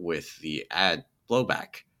knock with the ad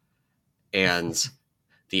blowback, and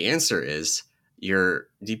the answer is your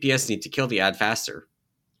DPS need to kill the ad faster,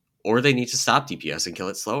 or they need to stop DPS and kill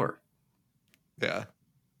it slower. Yeah.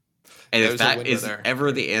 And if that is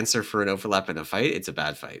ever the answer for an overlap in a fight, it's a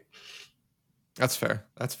bad fight. That's fair.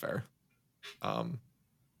 That's fair.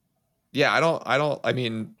 Yeah, I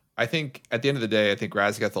mean, I think at the end of the day, I think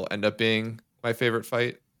Razgeth will end up being my favorite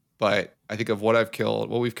fight. But I think of what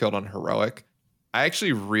we've killed on Heroic, I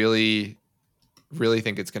actually really, really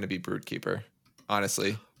think it's going to be Broodkeeper,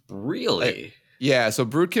 honestly. Really? Yeah, so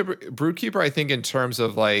Broodkeeper, I think in terms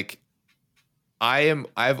of like,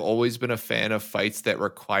 I've always been a fan of fights that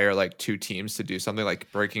require like two teams to do something,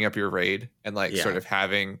 like breaking up your raid and like sort of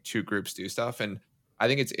having two groups do stuff. And I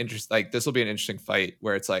think it's interesting. Like, this will be an interesting fight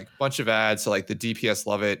where it's like a bunch of ads. So like the DPS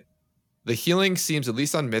love it. The healing seems, at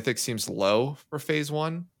least on Mythic, seems low for phase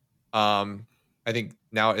 1. I think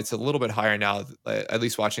now it's a little bit higher now, at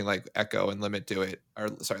least watching like Echo and Limit do it, or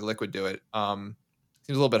sorry, Liquid do it. Seems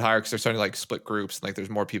a little bit higher because they're starting to like split groups and like there's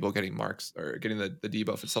more people getting marks or getting the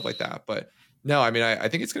debuff and stuff like that. But no, I mean, I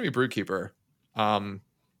think it's going to be Broodkeeper.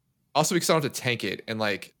 Also because I don't have to tank it and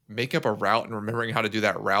like make up a route and remembering how to do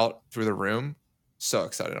that route through the room. So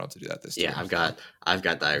excited not to do that this time. Yeah, I've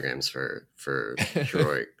got diagrams for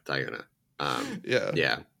Heroic Diurna.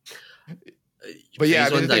 Yeah. But yeah,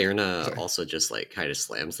 phase 1 Diurna also just like kind of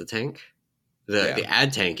slams the tank. The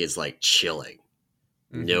ad tank is like chilling.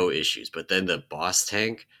 Hmm. no issues. But then the boss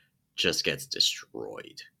tank just gets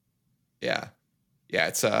destroyed. Yeah. Yeah,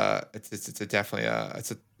 it's a definitely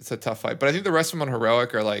it's a tough fight. But I think the rest of them on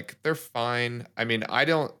heroic are like they're fine. I mean, I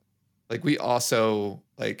don't like we also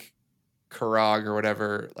like Karag or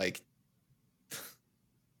whatever, like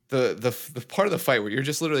the part of the fight where you're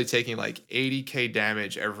just literally taking like 80k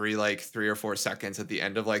damage every like 3 or 4 seconds at the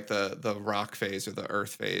end of like the rock phase or the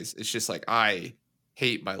earth phase. It's just like I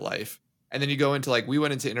hate my life. And then you go into like we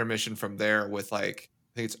went into intermission from there with like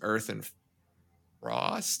I think it's earth and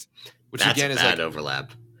frost, which That's a again is bad like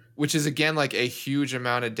overlap. which is again like a huge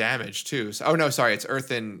amount of damage too. So, oh no, sorry, it's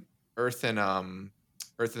earth and earth and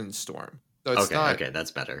storm. So it's Okay, not okay,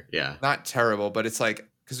 that's better. Yeah, not terrible, but it's like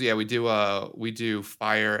because yeah, we do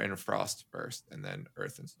fire and frost first, and then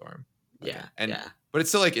earth and storm yeah, second. And yeah, but it's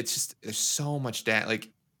still like it's just there's so much like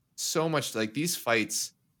so much like these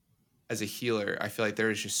fights as a healer, I feel like there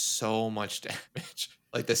is just so much damage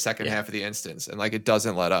like the second yeah. half of the instance, and like it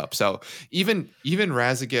doesn't let up. So even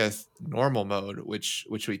Razageth normal mode, which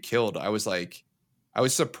we killed, I was like I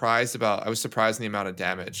was surprised in the amount of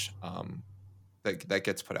damage that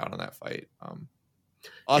gets put out on that fight. Yeah.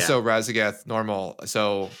 Also, Razageth normal.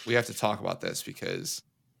 So we have to talk about this because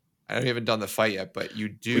I haven't done the fight yet, but you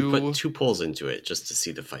We put do. 2 pulls into it just to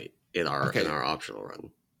see the fight in Okay, our optional run.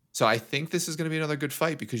 so I think this is going to be another good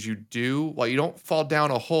fight because you do, while you don't fall down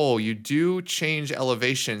a hole, you do change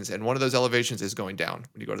elevations, and one of those elevations is going down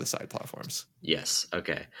when you go to the side platforms. Yes.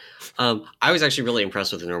 Okay. I was actually really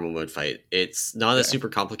impressed with the normal mode fight. It's not a Yeah. super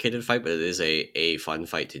complicated fight, but it is a fun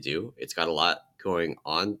fight to do. It's got a lot going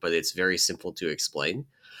on, but it's very simple to explain,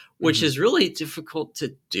 which Hmm. is really difficult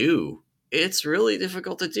to do. It's really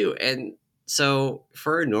difficult to do, and so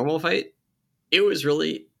for a normal fight, it was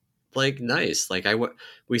really like nice. Like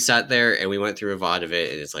we sat there and we went through a VOD of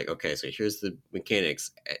it, and it's like, okay, so here's the mechanics.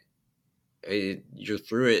 You're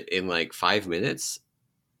through it in like 5 minutes.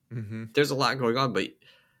 Hmm. There's a lot going on, but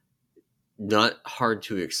not hard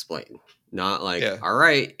to explain. Not like, Yeah, all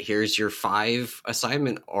right, here's your 5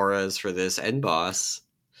 assignment auras for this end boss.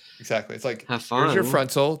 exactly. It's like Have here's your fun.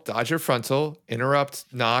 frontal, dodge your frontal, interrupt,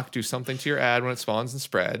 knock, do something to your ad when it spawns and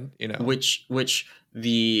spread. You know. Which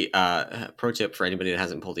the pro tip for anybody that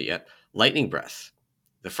hasn't pulled it yet: lightning breath.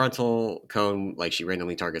 The frontal cone, like she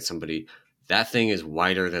randomly targets somebody. That thing is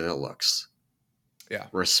wider than it looks. Yeah.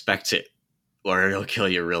 Respect it, or it'll kill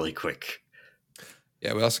you really quick.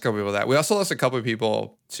 Yeah, we lost a couple people that. We also lost a couple of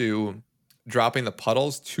people to dropping the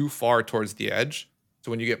puddles too far towards the edge. So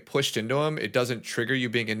when you get pushed into them, it doesn't trigger you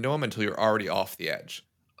being into them until you're already off the edge.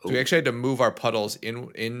 So we Oh, actually had to move our puddles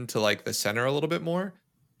into like the center a little bit more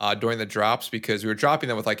during the drops because we were dropping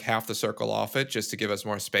them with like half the circle off it just to give us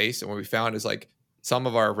more space. And what we found is like some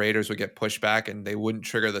of our raiders would get pushed back and they wouldn't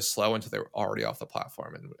trigger the slow until they were already off the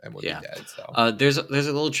platform and would be yeah. dead. So There's a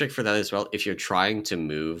little trick for that as well. If you're trying to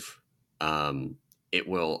move, it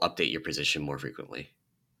will update your position more frequently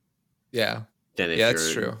yeah, than if yeah,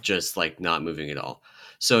 that's you're true. just like not moving at all.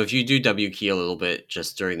 So if you do W key a little bit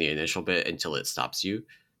just during the initial bit until it stops you,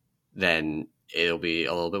 then it'll be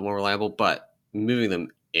a little bit more reliable. But moving them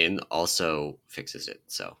in also fixes it.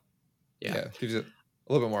 So yeah, Yeah, gives it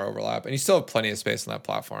a little bit more overlap, and you still have plenty of space on that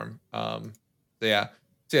platform. So yeah,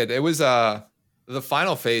 so yeah, it was the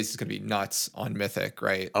final phase is gonna be nuts on Mythic,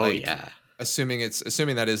 right? oh Like yeah, assuming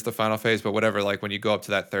that is the final phase, but whatever. Like when you go up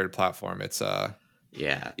to that third platform, it's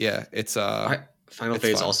yeah. yeah, Final it's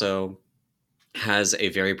phase fun. also has a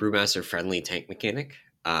very brewmaster friendly tank mechanic.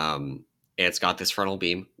 It's got this frontal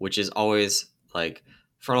beam, which is always like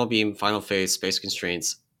frontal beam, final phase, space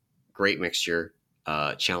constraints, great mixture,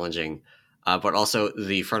 challenging. But also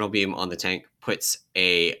the frontal beam on the tank puts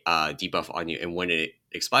a debuff on you, and when it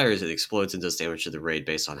expires, it explodes and does damage to the raid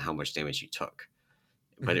based on how much damage you took.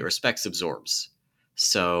 But it Mhm. respects absorbs.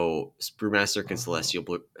 So Brewmaster can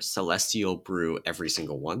Oh, celestial brew every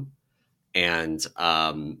single one, and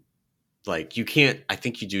like you can't. I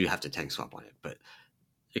think you do have to tank swap on it, but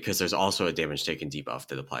because there's also a damage taken debuff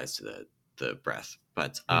that applies to the breath.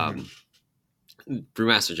 But mhm.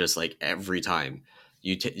 Brewmaster just like every time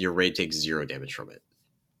your raid takes 0 damage from it,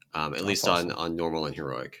 at That's least on awesome. normal and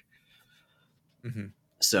heroic. Mhm.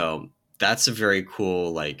 So that's a very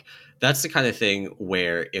cool like that's the kind of thing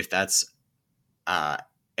where if that's uh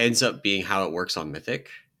ends up being how it works on Mythic,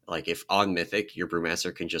 like if on Mythic your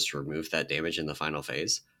Brewmaster can just remove that damage in the final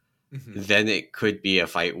phase, Mhm. then it could be a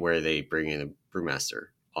fight where they bring in a Brewmaster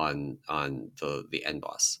on the end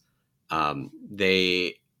boss.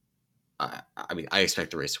 They I mean, I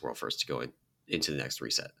expect the race to world first to go into the next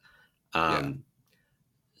reset. Yeah. Um,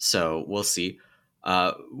 so we'll see.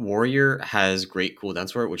 Warrior has great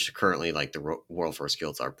cooldowns for it, which currently like the World Force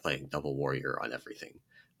guilds are playing double Warrior on everything.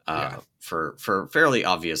 Yeah. For fairly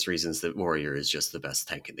obvious reasons that Warrior is just the best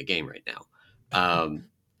tank in the game right now. Um,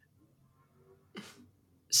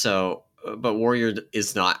 but Warrior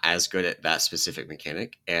is not as good at that specific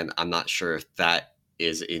mechanic, and I'm not sure if that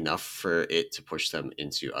is enough for it to push them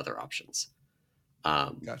into other options.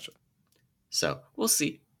 Gotcha. So we'll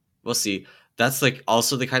see. We'll see. That's like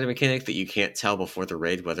also the kind of mechanic that you can't tell before the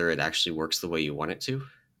raid whether it actually works the way you want it to,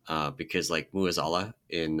 because like Muazala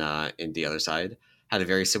in the other side had a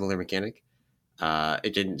very similar mechanic.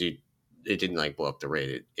 It didn't like blow up the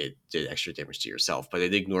raid. It did extra damage to yourself, but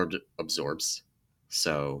it ignored absorbs.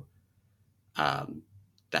 So um,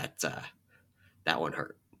 that one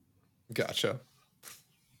hurt. Gotcha.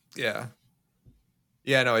 Yeah.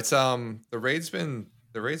 Yeah, no, it's the raid's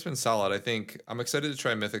been solid. I think I'm excited to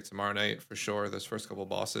try Mythic tomorrow night for sure. Those first couple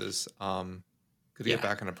bosses. Good to get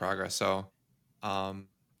back into progress. Um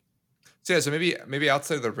so maybe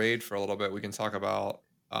outside of the raid for a little bit, we can talk about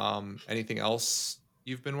anything else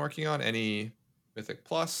you've been working on. Any Mythic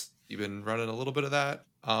Plus? You've been running a little bit of that.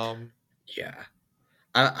 Yeah.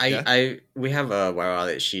 Yeah. We have a WoW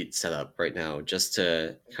audit sheet set up right now just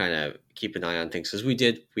to kind of keep an eye on things because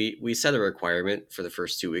we set a requirement for the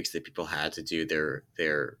first 2 weeks that people had to do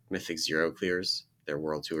their Mythic Zero clears, their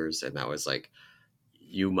world tours, and that was like,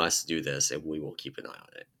 you must do this and we will keep an eye on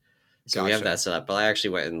it. So we have that Gotcha. set up, but I actually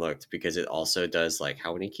went and looked because it also does like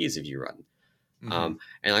how many keys have you run. Hmm.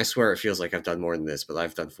 And I swear it feels like I've done more than this, but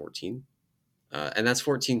I've done 14. And that's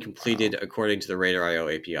 14 completed Wow. according to the Radar.io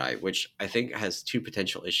API, which I think has two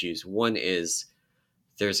potential issues. One is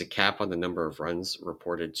there's a cap on the number of runs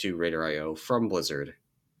reported to Radar.io from Blizzard,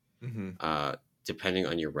 Hmm. uh, depending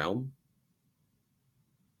on your realm.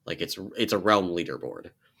 Like it's a realm leaderboard.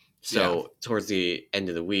 Yeah. So towards the end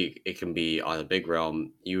of the week, it can be on a big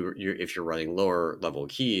realm. You if you're running lower level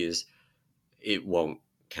keys, it won't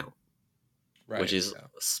count, which Right. is Yeah.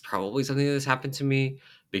 probably something that has happened to me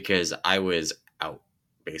because I was out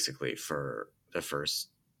basically for the first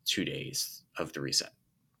 2 days of the reset.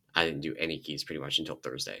 I didn't do any keys pretty much until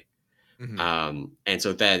Thursday. Hmm. And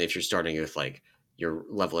so then if you're starting with like you're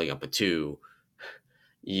leveling up a 2,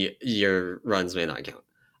 your runs may not count.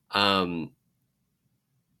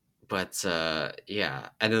 But yeah,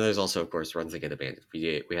 and then there's also of course runs that get abandoned.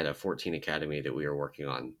 We had a 14 academy that we were working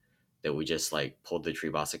on that we just like pulled the tree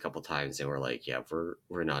boss a couple times and we're like, yeah,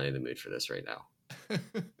 we're not in the mood for this right now.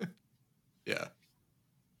 Yeah.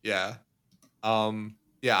 Yeah.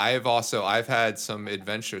 Yeah, I've had some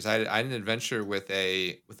adventures. I had an adventure with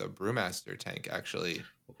a brewmaster tank actually,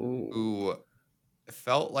 Ooh, who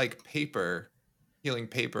felt like healing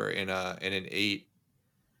paper in an 8.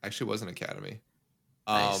 Actually was an academy.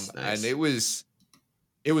 nice, And nice.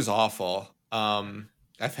 it was awful.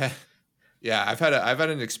 I've had yeah, I've had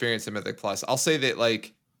an experience in Mythic Plus. I'll say that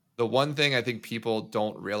like the one thing I think people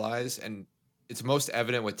don't realize, and it's most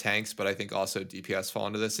evident with tanks, but I think also DPS fall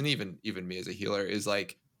into this, and even me as a healer, is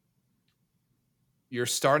like you're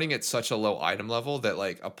starting at such a low item level that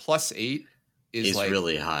like a +8 is Is like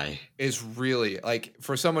really high. is really like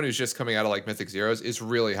for someone who's just coming out of like Mythic Zeros is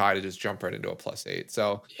really high to just jump right into a +8.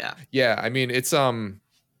 So Yeah. yeah, I mean it's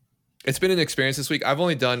been an experience this week. I've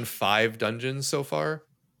only done 5 dungeons so far.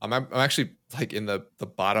 I'm actually like in the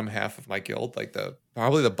bottom half of my guild, like the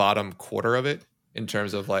probably the bottom quarter of it in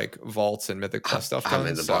terms of like vaults and Mythic Plus stuff I'm in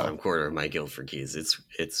done. the So bottom quarter of my guild for keys. It's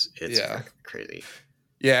yeah, crazy.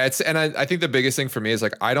 yeah. It's and I think the biggest thing for me is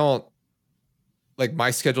like I don't like my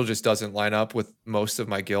schedule just doesn't line up with most of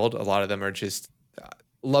my guild. A lot of them are just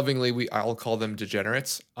lovingly I'll call them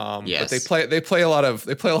degenerates. But they Yes. play a lot of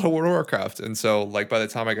World of Warcraft, and so like by the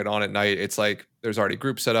time I get on at night, it's like there's already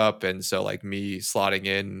groups set up, and so like me slotting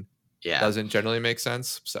in Yeah. doesn't generally make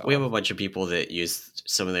sense. We have So a bunch of people that use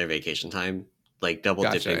some of their vacation time, like double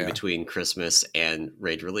gotcha. dipping Yeah. between Christmas and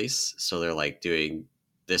raid release. So they're like doing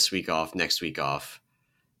this week off, next week off.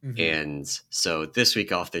 Hmm. And so this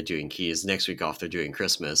week off, they're doing keys. Next week off, they're doing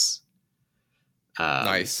Christmas. Um,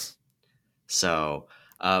 Nice.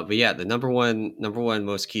 but yeah, the number one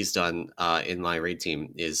most keys done in my raid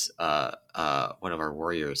team is one of our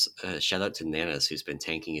warriors. Shout out to Nanas, who's been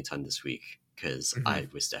tanking a ton this week because Hmm. I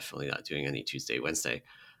was definitely not doing any Tuesday, Wednesday.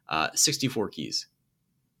 64 keys.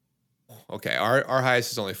 Okay. Our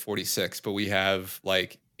highest is only 46, but we have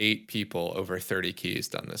like 8 people over 30 keys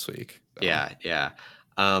done this week. So Yeah, yeah.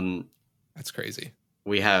 Um, that's crazy.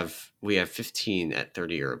 we have 15 at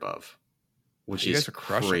 30 or above, Wow, which you is guys are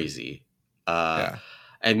crushing. crazy. Uh, Yeah.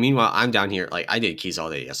 and meanwhile, I'm down here like I did keys all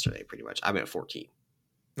day yesterday, pretty much. I'm at 14,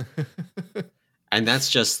 and that's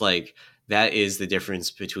just like that is the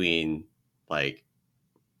difference between like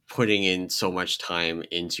putting in so much time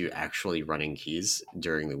into actually running keys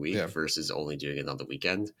during the week Yeah. versus only doing it on the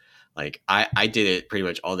weekend. Like I did it pretty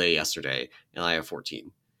much all day yesterday, and I have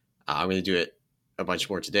 14. I'm going to do it a bunch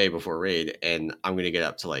more today before raid, and I'm going to get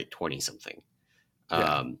up to like 20 something.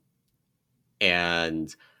 Yeah.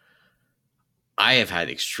 And I have had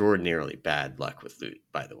extraordinarily bad luck with loot,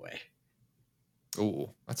 by the way.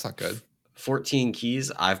 Ooh, that's not good. 14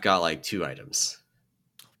 keys, I've got like 2 items.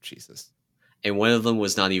 Oh, Jesus. And one of them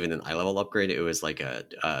was not even an eye level upgrade. It was like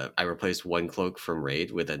I replaced one cloak from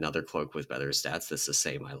raid with another cloak with better stats that's the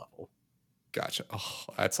same eye level. Gotcha. Oh,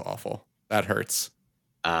 that's awful. That hurts.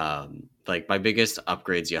 Like my biggest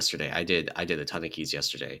upgrades yesterday, I did a ton of keys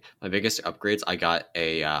yesterday. My biggest upgrades, I got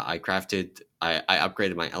I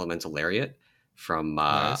upgraded my elemental lariat from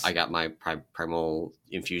Nice. I got my primal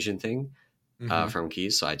infusion thing from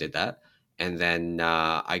keys, so I did that. And then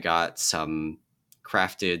I got some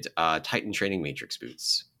crafted Titan training matrix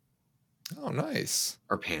boots. Oh, nice.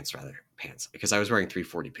 Or pants, rather. Pants. Because I was wearing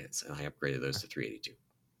 340 pants, and I upgraded those to 382.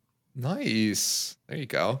 Nice. There you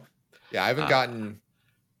go. Yeah, I haven't gotten...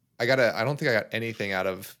 I don't think I got anything out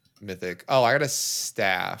of Mythic. Oh, I got a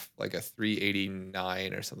staff, like a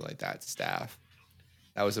 389 or something like that staff.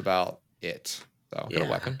 That was about it. So I got a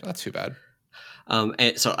weapon. Not too bad.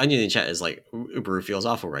 And so Onion in chat is like, Uberu feels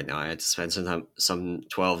awful right now. I had to spend some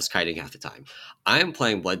 12s kiting half the time. I am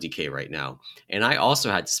playing Blood Decay right now, and I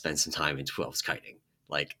also had to spend some time in 12s kiting.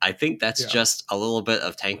 Like, I think that's just a little bit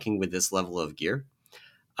of tanking with this level of gear.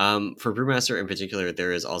 For Brewmaster in particular,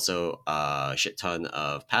 there is also a shit ton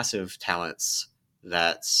of passive talents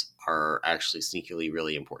that are actually sneakily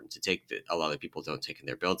really important to take that a lot of people don't take in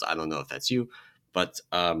their builds. I don't know if that's you, but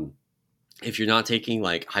if you're not taking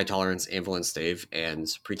like High Tolerance, Anvil and Stave, and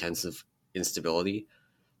Pretense of Instability,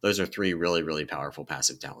 those are 3 really, really powerful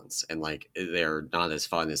passive talents. And like they're not as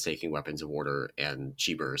fun as taking Weapons of Order and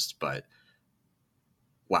Chi Burst, but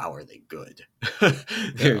wow, are they good?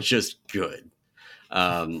 They're just good.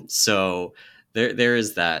 So there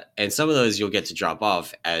is that, and some of those you'll get to drop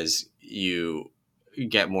off as you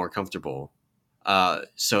get more comfortable.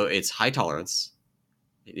 So it's High Tolerance.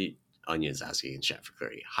 Onion's asking in chat for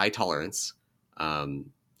clarity. High Tolerance,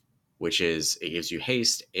 which is it gives you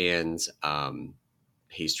haste, and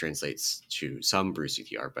haste translates to some brew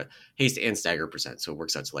CTR, but haste and stagger percent, so it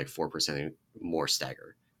works out to like 4% more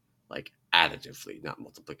stagger, like additively, not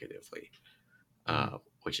multiplicatively,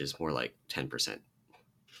 which is more like 10%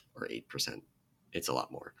 or 8%. It's a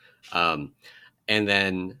lot more. And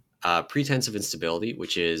then Pretense of Instability,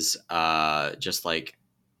 which is just like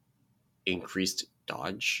increased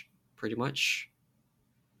dodge, pretty much.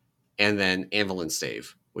 And then Anvil and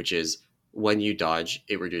Stave, which is when you dodge,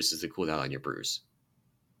 it reduces the cooldown on your brews.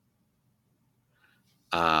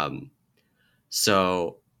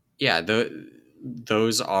 So yeah,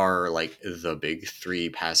 those are like the big 3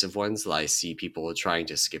 passive ones that I see people trying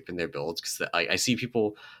to skip in their builds, because I see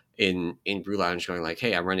people in Brew Lounge going like,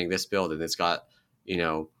 hey, I'm running this build and it's got, you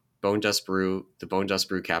know, Bone Dust Brew, the Bone Dust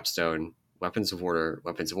Brew capstone, Weapons of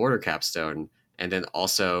Order capstone, and then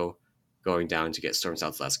also going down to get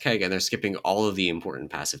Stormstout's Last Keg, and they're skipping all of the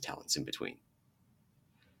important passive talents in between.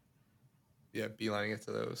 Yeah, beelining it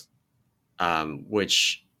to those.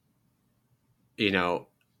 Which, you know,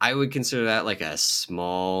 I would consider that like a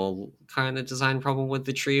small kind of design problem with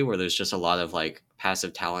the tree, where there's just a lot of like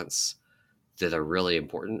passive talents that are really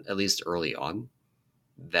important, at least early on,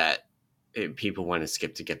 that people want to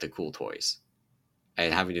skip to get the cool toys.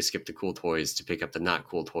 And having to skip the cool toys to pick up the not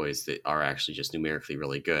cool toys that are actually just numerically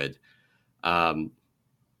really good. I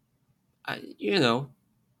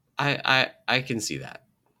can see that.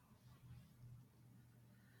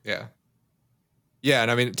 Yeah. Yeah,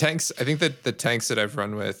 and I mean tanks, I think that the tanks that I've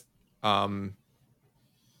run with,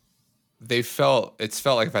 it's felt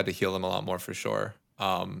like I've had to heal them a lot more for sure.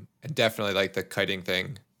 And definitely like the kiting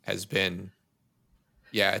thing has been,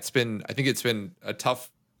 I think it's been a tough,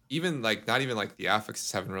 even like not even like the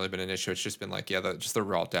affixes haven't really been an issue. It's just been like, just the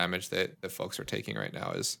raw damage that the folks are taking right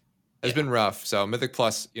now has been rough. So Mythic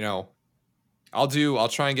Plus, I'll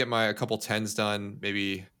try and get a couple 10s done,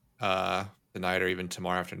 maybe tonight or even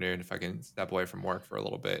tomorrow afternoon if I can step away from work for a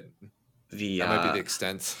little bit. That might be the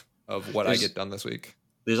extent of what I get done this week.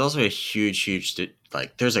 There's also a huge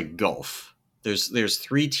like there's a gulf. There's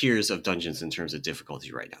 3 tiers of dungeons in terms of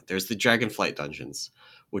difficulty right now. There's the Dragonflight dungeons,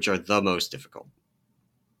 which are the most difficult.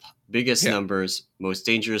 Biggest numbers, most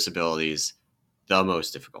dangerous abilities, the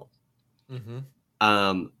most difficult.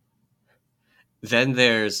 Mm-hmm. Then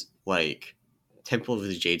there's like Temple of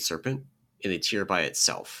the Jade Serpent in a tier by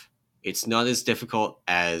itself. It's not as difficult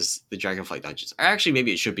as the Dragonflight dungeons. Or actually,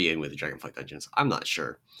 maybe it should be in with the Dragonflight dungeons. I'm not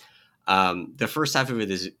sure. The first half of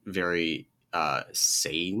it is very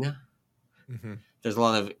sane. Mm-hmm. There's a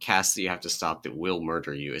lot of casts that you have to stop that will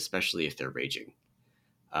murder you, especially if they're raging.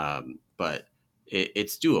 But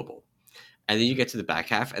it's doable. And then you get to the back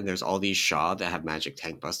half, and there's all these Shaw that have magic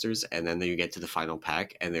tank busters, and then you get to the final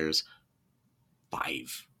pack, and there's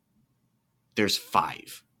 5. There's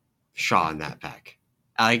 5 Shaw in that pack.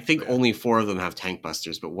 I think only 4 of them have tank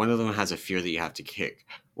busters, but one of them has a fear that you have to kick.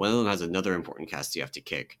 One of them has another important cast you have to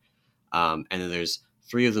kick. And then there's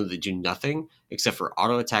 3 of them that do nothing except for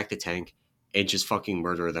auto attack the tank and just fucking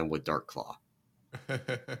murder them with Dark Claw.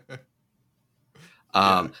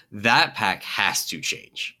 That pack has to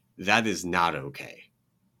change. That is not okay.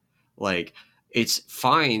 Like, it's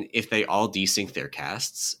fine if they all desync their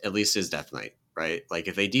casts, at least as Death Knight, right? Like,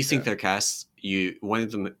 if they desync their casts, one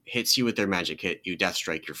of them hits you with their magic hit, you Death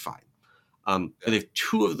Strike, you're fine. But if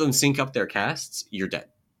 2 of them sync up their casts, you're dead.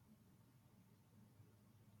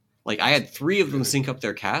 Like, I had 3 of them sync up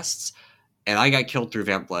their casts, and I got killed through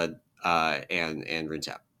Vamp Blood and Rin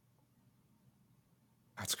Tap.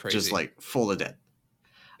 That's crazy. Just like full of dead.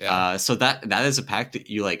 Yeah. So that is a pack that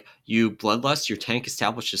you Bloodlust, your tank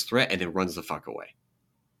establishes threat, and then runs the fuck away.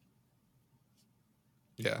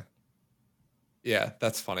 Yeah. Yeah,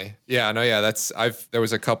 that's funny. Yeah, no, yeah, there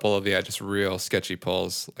was a couple of just real sketchy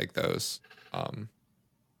pulls like those.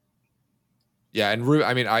 Yeah,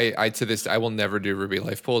 and I to this I will never do Ruby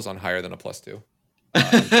life pulls on higher than a +2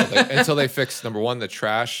 until they fix number 1 the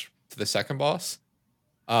trash to the second boss,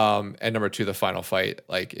 and number 2 the final fight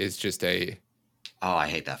is just a. Oh, I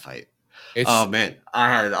hate that fight. Oh man, I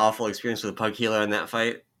had an awful experience with a pug healer in that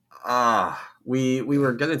fight. We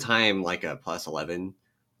were gonna time like a +11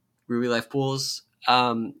 Ruby life pools,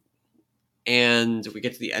 and we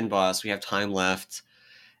get to the end boss. We have time left,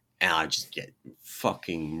 and I just get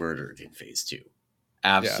fucking murdered in phase 2.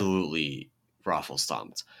 Absolutely raffle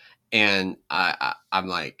stomped. And I'm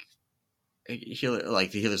like, healer,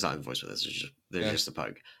 like the healer's not in voice with us. They're just a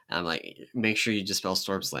pug. And I'm like, make sure you dispel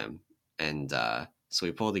Storm Slam. And so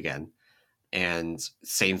we pulled again. And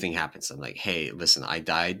same thing happens. I'm like, hey, listen, I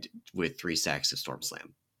died with 3 stacks of Storm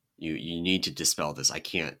Slam. You need to dispel this. I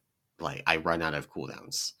can't, I run out of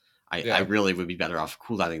cooldowns. I really would be better off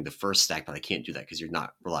cooldowning the first stack, but I can't do that because you're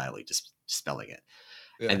not reliably dispelling it.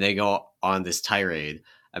 Yeah. And they go on this tirade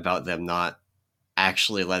about them not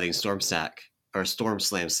actually letting Storm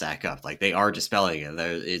Slam stack up. Like, they are dispelling it.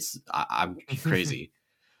 I'm crazy.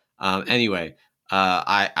 Anyway,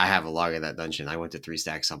 I have a log of that dungeon. I went to 3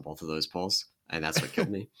 stacks on both of those pulls, and that's what killed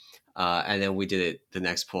me. And then we did it the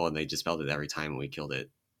next pull, and they dispelled it every time, and we killed it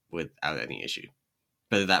without any issue.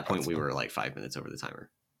 But at that point, we were like 5 minutes over the timer.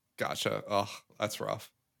 Gotcha. Oh, that's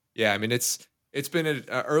rough. Yeah, I mean, it's been an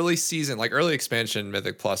early season, early expansion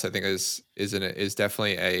Mythic Plus. I think is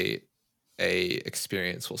definitely a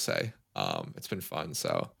experience. We'll say. It's been fun.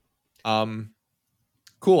 So,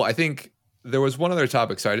 cool. I think there was one other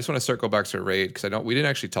topic. So I just want to circle back to raid because we didn't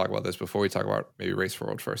actually talk about this before we talk about maybe Race for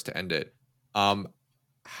World first to end it.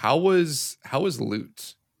 How was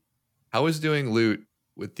loot? How was doing loot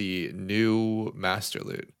with the new master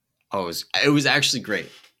loot? Oh, it was actually great.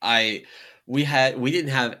 We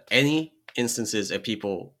didn't have any instances of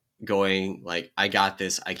people going like, I got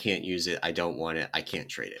this, I can't use it, I don't want it, I can't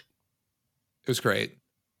trade it. It was great.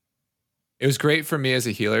 It was great for me as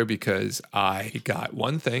a healer because I got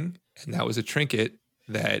one thing, and that was a trinket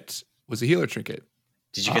that was a healer trinket.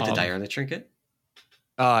 Did you get the Diurna trinket?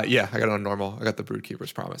 Yeah, I got it on normal. I got the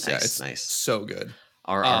Broodkeeper's Promise. Nice, yeah, it's nice. So good.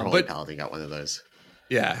 Our Holy Paladin got one of those.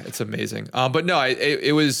 Yeah, it's amazing. But no,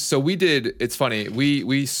 it was, so we did, it's funny.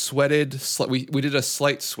 We sweated, we did a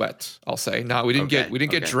slight sweat, I'll say. We didn't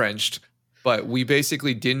get drenched, but we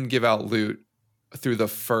basically didn't give out loot through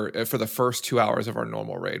for the first 2 hours of our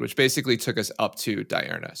normal raid, which basically took us up to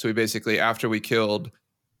Diurna. So we basically, after we killed,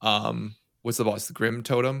 what's the boss? The Grim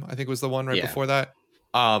Totem, I think was the one before that.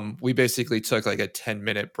 We basically took like a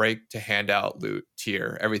 10-minute break to hand out loot,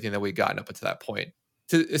 tier, everything that we'd gotten up until that point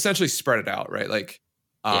to essentially spread it out, right?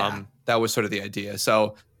 That was sort of the idea.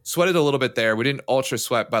 So sweated a little bit there. We didn't ultra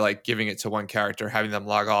sweat by giving it to one character, having them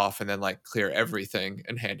log off and then clear everything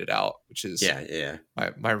and hand it out, which is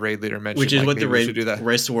my raid leader mentioned. Which is what the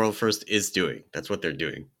Race to World First is doing. That's what they're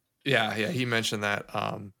doing. Yeah, he mentioned that.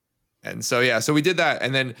 And so so we did that,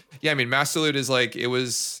 and then I mean, Master Loot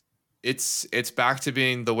is it's back to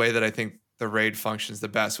being the way that I think the raid functions the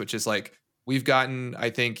best, which is we've gotten,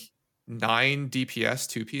 I think, 9 DPS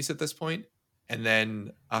 2-piece at this point. And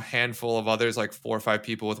then a handful of others, 4 or 5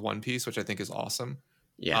 people with 1 piece, which I think is awesome.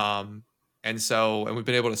 Yeah. And we've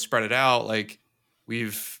been able to spread it out. Our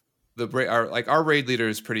raid leader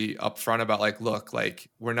is pretty upfront about look,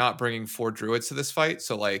 we're not bringing 4 druids to this fight.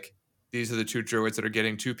 So these are the two druids that are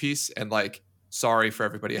getting 2-piece, and like sorry for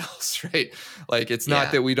everybody else, right? Like it's not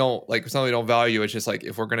Yeah. that we don't like it's not that we don't value, it's just like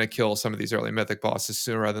if we're gonna kill some of these early mythic bosses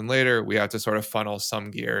sooner rather than later, we have to sort of funnel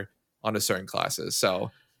some gear onto certain classes.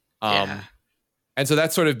 So Yeah. and so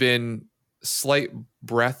that's sort of been slight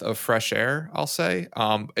breath of fresh air, I'll say.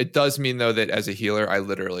 It does mean though that as a healer,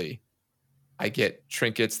 I get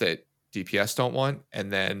trinkets that DPS don't want,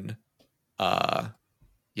 and then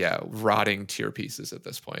rotting tier pieces at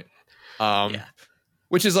this point. Yeah.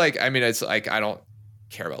 Which is like, I mean, it's like I don't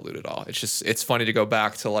care about loot at all. It's just it's funny to go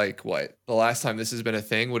back to like what the last time this has been a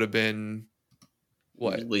thing would have been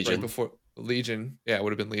what right Legion. before Legion. Yeah, it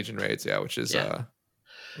would have been Legion raids. Yeah, which is Yeah.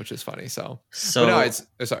 funny. So, but no, So,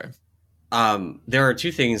 it's sorry. there are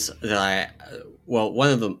two things that well, one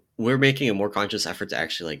of them, we're making a more conscious effort to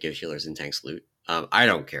actually like give healers and tanks loot. I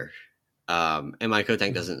don't care. And my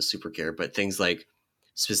co-tank doesn't super care, but things like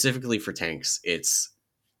specifically for tanks, it's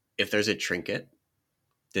if there's a trinket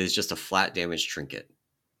that is just a flat damage trinket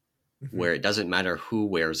where it doesn't matter who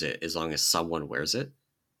wears it as long as someone wears it,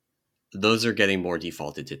 those are getting more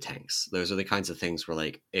defaulted to tanks. Those are the kinds of things where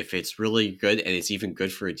like if it's really good and it's even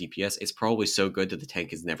good for a DPS, it's probably so good that the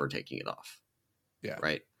tank is never taking it off. Yeah.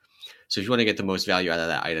 Right. So if you want to get the most value out of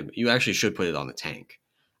that item, you actually should put it on the tank.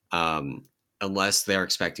 Unless they're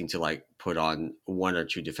expecting to like put on 1 or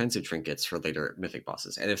 2 defensive trinkets for later mythic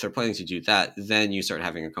bosses. And if they're planning to do that, then you start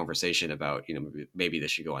having a conversation about, maybe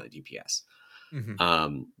this should go on a DPS.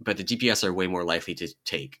 But the DPS are way more likely to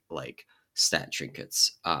take like stat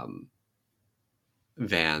trinkets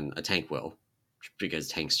than a tank will, because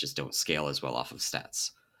tanks just don't scale as well off of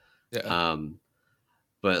stats. Yeah.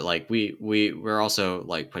 But like we're also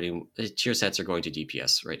like putting tier sets are going to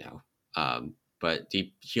DPS right now. But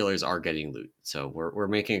deep healers are getting loot, so we're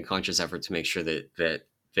making a conscious effort to make sure that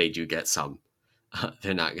they do get some.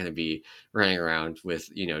 They're not going to be running around with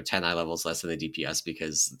 10 eye levels less than the DPS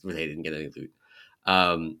because they didn't get any loot.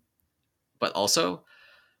 But also,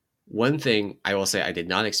 one thing I will say I did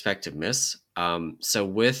not expect to miss. So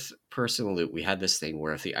with personal loot, we had this thing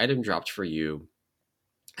where if the item dropped for you,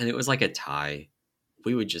 and it was like a tie,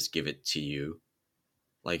 we would just give it to you.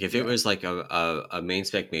 Like if it was like a main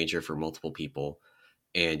spec major for multiple people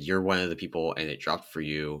and you're one of the people and it dropped for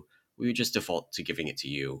you, we would just default to giving it to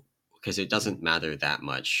you because it doesn't matter that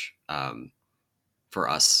much for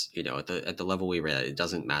us, at the level we were at, it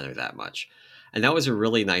doesn't matter that much. And that was a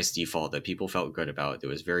really nice default that people felt good about. It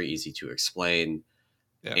was very easy to explain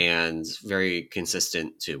and very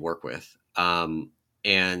consistent to work with. And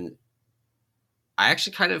I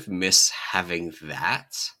actually kind of miss having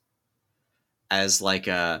that as like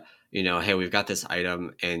a, hey, we've got this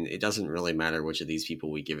item and it doesn't really matter which of these people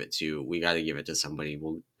we give it to. We got to give it to somebody.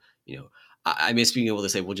 I miss being able to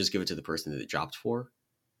say, we'll just give it to the person that it dropped for.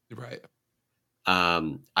 Right.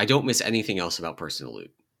 I don't miss anything else about personal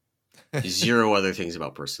loot. Zero other things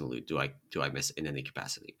about personal loot do I miss in any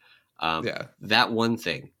capacity. That one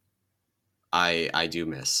thing I do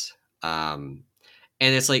miss.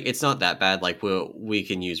 And it's like, it's not that bad. Like we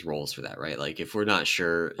can use rolls for that, right? Like if we're not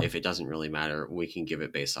sure, if it doesn't really matter, we can give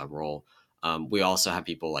it based on roll. We also have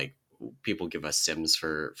people give us sims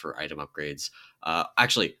for item upgrades.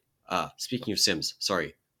 Actually, speaking of sims,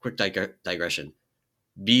 sorry, quick digression.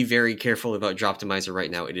 Be very careful about Droptimizer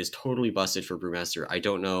right now. It is totally busted for Brewmaster. I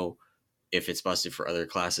don't know if it's busted for other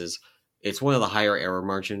classes. It's one of the higher error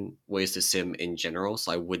margin ways to sim in general,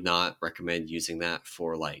 so I would not recommend using that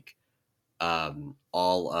for like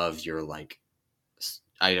all of your like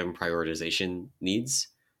item prioritization needs.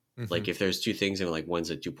 Like if there's 2 things and like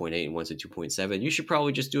one's at 2.8 and one's at 2.7, you should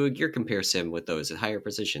probably just do a gear compare sim with those at higher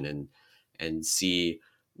precision and see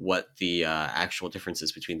what the actual difference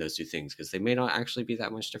is between those 2 things, because they may not actually be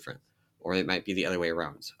that much different, or it might be the other way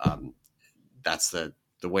around. That's the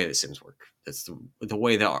way that sims work. That's the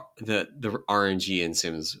way that the RNG in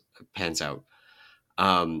sims pans out.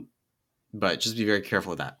 But just be very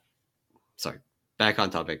careful of that. Sorry, back on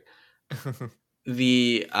topic.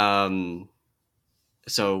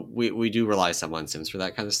 So we do rely some on sims for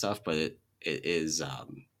that kind of stuff, but it is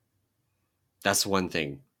that's one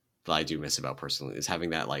thing that I do miss about personally, is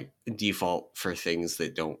having that like default for things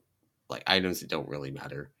that don't, like items that don't really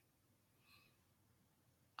matter.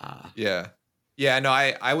 No,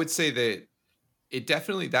 I would say that it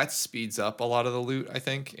definitely, that speeds up a lot of the loot, I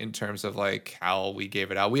think, in terms of like how we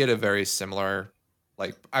gave it out. We had a very similar,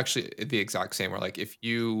 like actually the exact same, where like if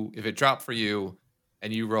it dropped for you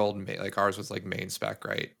and you rolled, like ours was like main spec,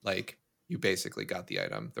 right? Like you basically got the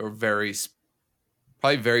item. There were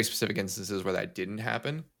probably very specific instances where that didn't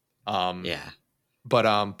happen. But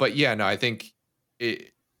yeah, no, I think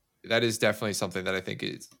that is definitely something that I think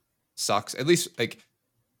sucks. At least like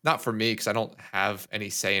not for me because I don't have any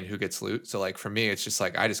say in who gets loot. So like for me, it's just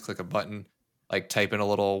like I just click a button, like type in a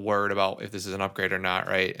little word about if this is an upgrade or not,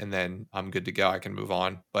 right? And then I'm good to go. I can move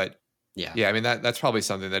on. But Yeah. yeah, I mean that's probably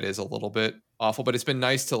something that is a little bit awful. But it's been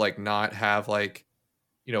nice to like not have like,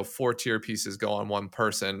 4 tier pieces go on one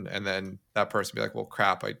person and then that person be like, well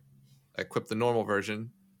crap, I equipped the normal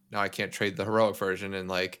version. Now I can't trade the heroic version, and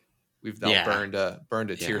like we've now Yeah. burned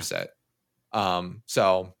a tier Yeah. set.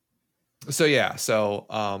 So yeah,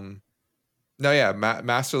 no, yeah,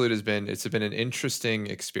 Master Loot it's been an interesting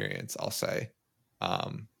experience, I'll say,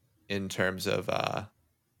 um, in terms of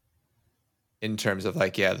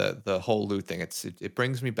like yeah, the whole loot thing. It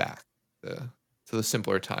brings me back to the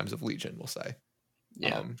simpler times of Legion, we'll say.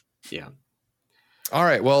 Yeah. Um, Yeah. all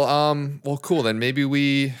right, well, cool. Then maybe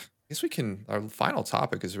I guess we can. Our final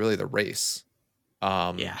topic is really the race,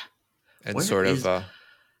 um, Yeah. and Where sort of is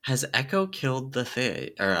has Echo killed the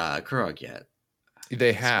Thay or Kurog yet?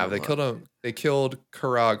 they Let's go have look. they killed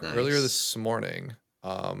Kurag earlier Nice. this morning.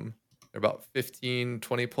 They're about 15,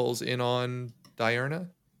 20 pulls in on Diurna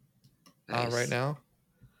right Nice. now.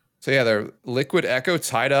 So yeah, they're Liquid Echo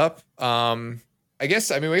tied up. I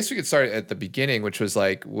guess I guess we could start at the beginning, which was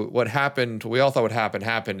like what happened. We all thought what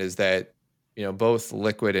happened is that both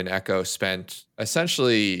Liquid and Echo spent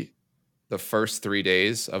essentially the first 3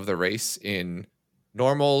 days of the race in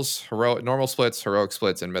normal splits, heroic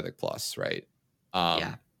splits, and mythic plus, right?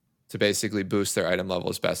 Yeah. To basically boost their item level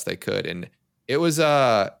as best they could. And it was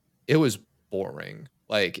it was boring.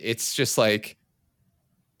 Like it's just like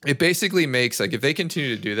it basically makes like if they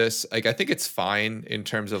continue to do this, like I think it's fine in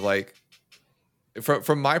terms of like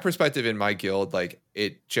from my perspective in my guild, like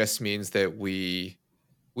it just means that we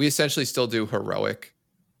essentially still do heroic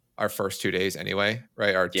our first 2 days anyway,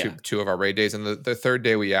 right? Our Yeah. two of our raid days. And the third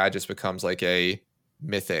day we add just becomes like a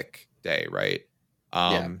mythic day, right?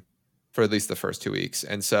 Yeah. For at least the first 2 weeks.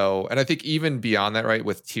 And so, and I think even beyond that, right,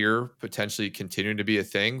 with tier potentially continuing to be a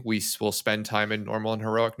thing, we will spend time in normal and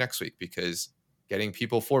heroic next week because getting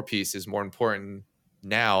people 4 piece is more important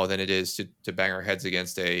now than it is to bang our heads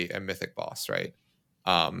against a mythic boss, right?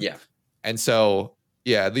 Um, Yeah. and so,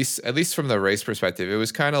 yeah, at least from the race perspective, it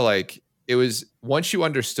was kind of like it was once you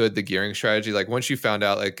understood the gearing strategy, like once you found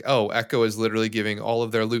out, like, oh, Echo is literally giving all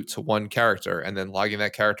of their loot to one character and then logging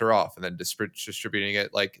that character off and then distributing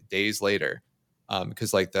it like days later,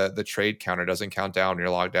 because like the trade counter doesn't count down when you're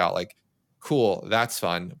logged out. Like, cool, that's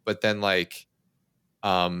fun.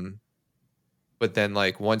 Um, but then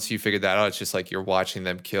like once you figure that out, it's just like you're watching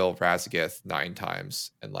them kill Razageth 9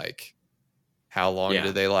 times and like how long do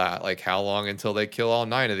Yeah. they last? Like how long until they kill all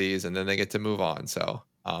 9 of these and then they get to move on? So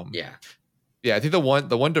Yeah. yeah, I think the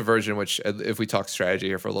one diversion, which if we talk strategy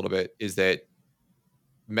here for a little bit, is that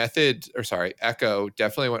Echo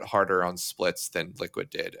definitely went harder on splits than Liquid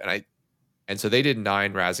did, and so they did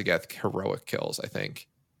 9 Razageth heroic kills, I think,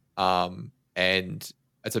 and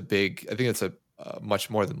that's a big. I think that's a much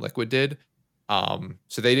more than Liquid did.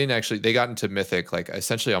 So they got into Mythic like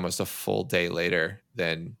essentially almost a full day later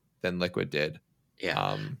than Liquid did. Yeah.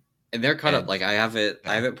 Um, And they're caught up. and Like I have it. I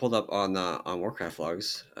yeah, have it pulled up on Warcraft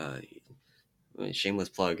logs. Shameless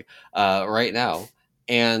plug. Right now,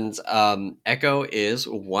 and Echo is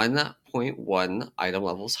 1.1 item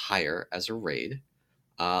levels higher as a raid.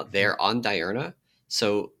 mhm, They're on Diurna,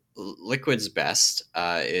 so Liquid's best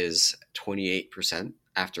is 28%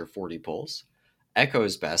 after 40 pulls.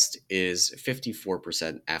 Echo's best is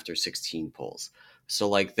 54% after 16 pulls. So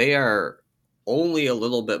like they are only a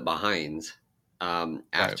little bit behind right,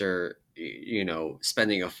 after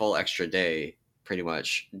spending a full extra day pretty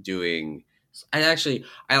much doing. I don't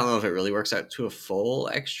know if it really works out to a full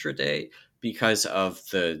extra day because of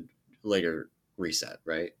the later reset,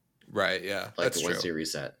 right? right, yeah, Like the that's Wednesday true.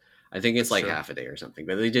 reset. I think it's That's like true. half a day or something,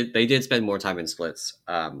 but they did spend more time in splits,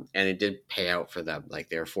 and it did pay out for them. Like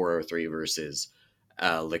their 403 versus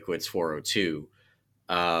Liquid's 402,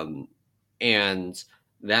 and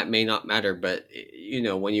that may not matter, but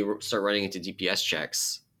when you start running into DPS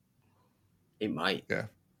checks, it might. Yeah.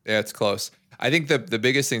 Yeah, it's close. I think the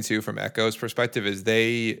biggest thing too from Echo's perspective is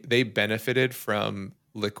they benefited from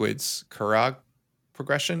Liquid's Kurag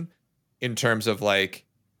progression in terms of like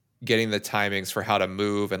getting the timings for how to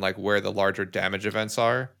move and like where the larger damage events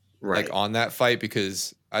are like Right. on that fight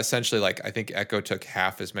because essentially like I think Echo took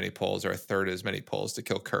half as many pulls or a third as many pulls to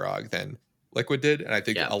kill Kurag than Liquid did. And I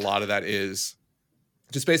think Yeah. a lot of that is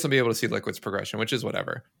just based on being able to see Liquid's progression, which is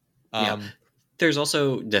whatever. Yeah. Um There's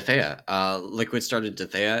also Dethea. Liquid started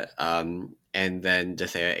Dethea, and then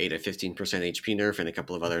Dethea ate a 15% HP nerf and a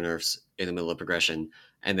couple of other nerfs in the middle of progression,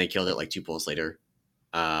 and they killed it like 2 pulls later.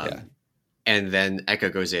 yeah. And then Echo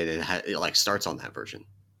goes in and it like starts on that version,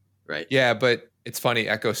 right? Yeah, but It's funny.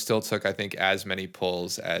 Echo still took, I think, as many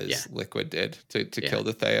pulls Yeah, as Liquid did to yeah, kill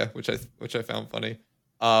the Thea, which I found funny.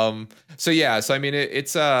 Um, so yeah, so I mean,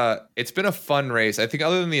 it's been a fun race. I think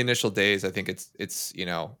other than the initial days, I think it's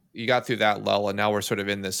you got through that lull, and now we're sort of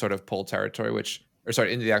in this sort of pull territory, which or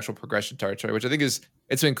sorry, into the actual progression territory, which I think is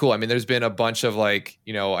it's been cool. I mean, there's been a bunch of like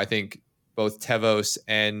I think both Tevos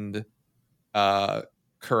and uh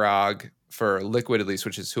Kurag for Liquid at least,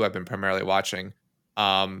 which is who I've been primarily watching.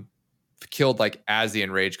 Um, killed like as the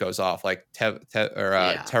enrage goes off. Like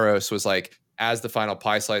yeah, Teros was like as the final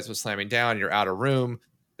pie slice was slamming down, you're out of room.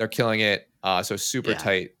 They're killing it. So super yeah,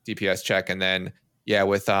 tight DPS check. And then yeah,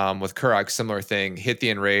 with Kurok, similar thing. Hit the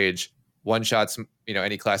enrage. One shots,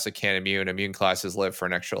 any classic can immune. Immune classes live for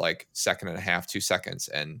an extra like second and a half, 2 seconds,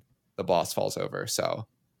 and the boss falls over. So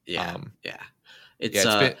yeah, um yeah. yeah, It's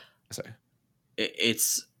it's been sorry.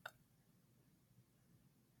 it's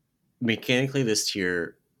mechanically this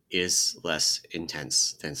tier is less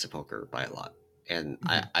intense than Sepulcher by a lot, and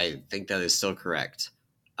I Mhm. I think that is still correct.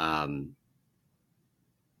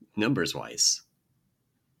 Numbers wise,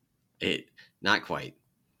 it not quite.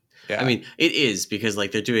 I Yeah. mean, it is because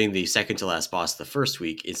like they're doing the second to last boss the first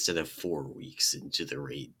week instead of 4 weeks into the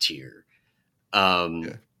raid tier. Um,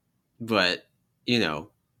 Yeah. but you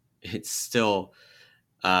know, it's still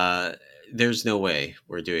uh, there's no way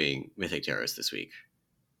we're doing Mythic Terrors this week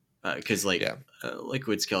because like Yeah.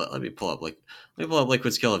 Liquid Skill. Let me pull up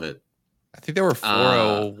Liquid Skill of it. I think they were Uh,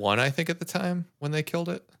 401, I think, at the time when they killed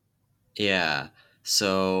it. yeah.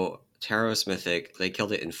 So Taros Mythic, they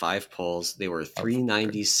killed it in 5 pulls. They were Oh, good.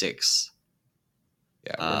 396.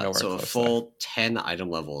 Yeah, we're nowhere So a close there. full 10 item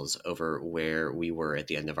levels over where we were at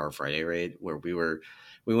the end of our Friday raid, where we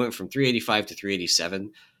went from 385 to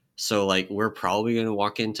 387. So like we're probably gonna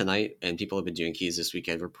walk in tonight, and people have been doing keys this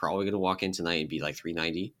weekend. We're probably gonna walk in tonight and be like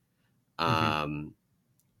 390. Mhm. Um,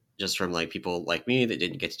 just from like people like me that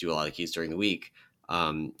didn't get to do a lot of keys during the week,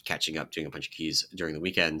 catching up, doing a bunch of keys during the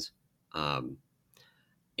weekend. Um,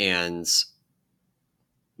 and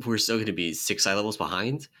we're still gonna be 6 eye levels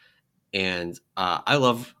behind. And I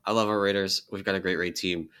love our Raiders. We've got a great raid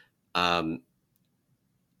team. Um,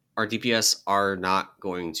 our DPS are not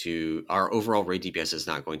going to our overall raid DPS is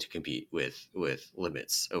not going to compete with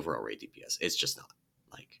limits overall raid DPS. It's just not.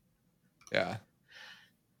 Like Yeah.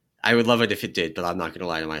 I would love it if it did, but I'm not going to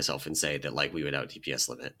lie to myself and say that like we would out DPS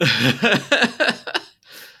limit.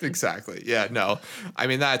 Exactly. Yeah, no. I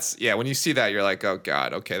mean, that's yeah, when you see that you're like, "Oh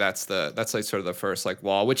god, okay, that's like sort of the first like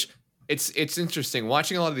wall," which it's interesting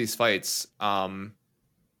watching a lot of these fights.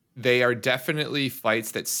 They are definitely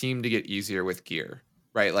fights that seem to get easier with gear,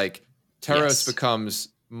 right? Like Taros Yes. becomes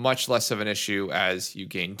much less of an issue as you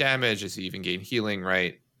gain damage, as you even gain healing,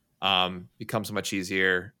 right? Becomes much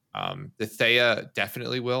easier. The Thea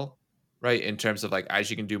definitely will, right? In terms of like as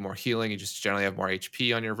you can do more healing, you just generally have more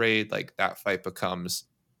HP on your raid. Like that fight becomes,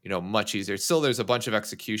 much easier. Still, there's a bunch of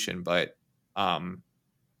execution, but um,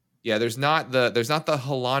 yeah, there's not the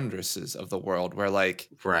Halandruses of the world where like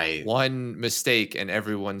Right. one mistake and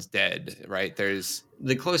everyone's dead, right? There's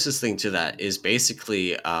The closest thing to that is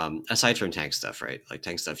basically aside from tank stuff, right? Like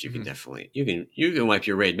tank stuff, you can Mhm. definitely you can wipe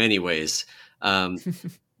your raid many ways. Um,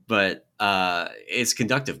 but it's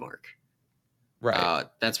conductive mark. Right.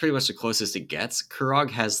 That's pretty much the closest it gets. Kurog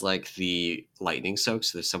has like the lightning soak,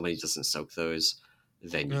 so if somebody doesn't soak those,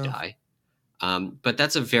 then you Oh, die. But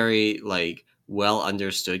that's a very like well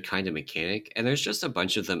understood kind of mechanic, and there's just a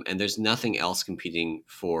bunch of them, and there's nothing else competing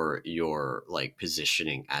for your like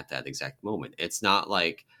positioning at that exact moment. It's not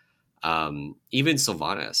like even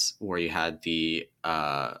Sylvanas, where you had the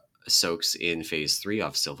soaks in phase 3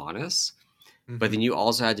 of Sylvanas, but then mhm. you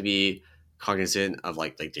also had to be cognizant of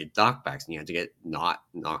like the knockbacks, and you had to get not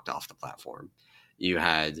knocked off the platform. You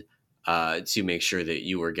had to make sure that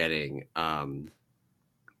you were getting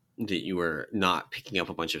that you were not picking up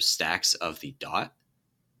a bunch of stacks of the dot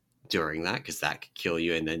during that, because that could kill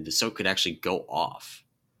you, and then the soak could actually go off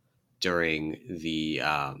during the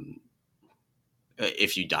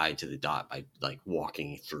if you died to the dot by like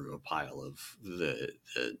walking through a pile of the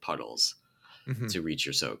puddles Mhm. to reach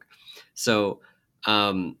your soak. So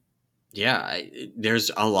um yeah,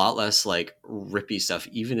 there's a lot less like rippy stuff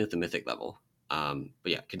even at the mythic level. But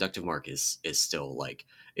yeah, conductive mark is still like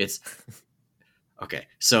it's okay.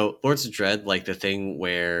 So Lords of Dread, like the thing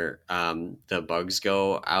where the bugs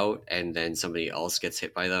go out and then somebody else gets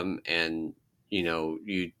hit by them, and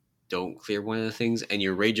you don't clear one of the things, and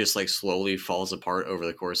your raid just like slowly falls apart over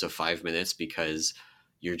the course of 5 minutes because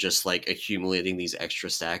you're just like accumulating these extra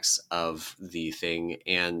stacks of the thing,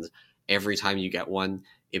 and every time you get one,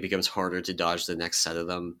 it becomes harder to dodge the next set of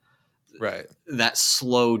them. Right. That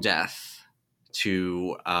slow death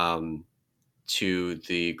to to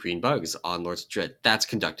the green bugs on Lords of Dread. That's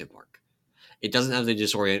conductive mark. It doesn't have the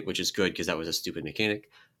disorient, which is good because that was a stupid mechanic.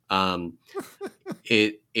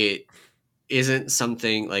 It isn't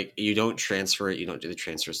something like you don't transfer it, you don't do the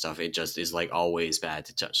transfer stuff. It just is like always bad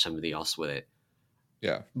to touch somebody else with it.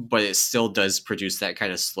 Yeah. But it still does produce that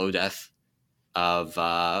kind of slow death of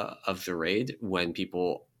the raid when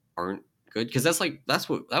people aren't good, because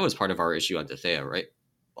that was part of our issue on Dethea, right?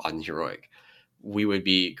 On Heroic, we would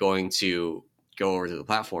be going to go over to the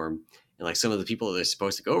platform, and like some of the people that are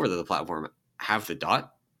supposed to go over to the platform have the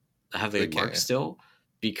dot, have the mark still,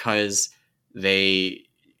 because they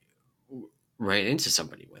ran into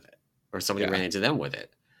somebody with it, or somebody ran into them with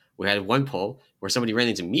it. We had one pull where somebody ran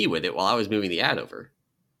into me with it while I was moving the ad over.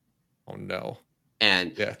 Oh no.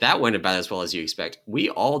 And that went about as well as you expect. We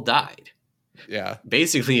all died. Yeah.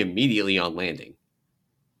 Basically immediately on landing.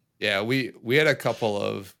 Yeah, we had a couple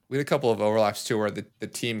of overlaps too, where the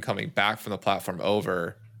team coming back from the platform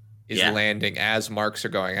over is landing as marks are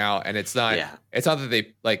going out, and it's not that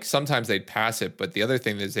they like, sometimes they'd pass it, but the other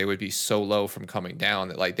thing is they would be so low from coming down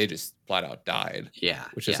that like they just flat out died. Yeah,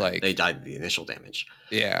 which is like they died the initial damage.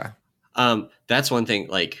 Yeah. That's one thing.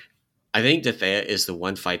 Like, I think Dethea is the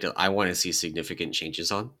one fight that I want to see significant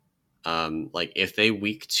changes on. Like if they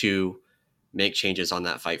week 2 make changes on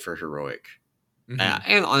that fight for Heroic,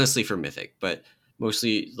 and honestly for Mythic, but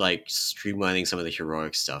mostly like streamlining some of the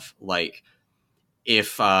Heroic stuff. Like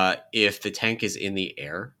if the tank is in the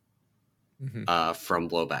air from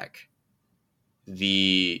blowback,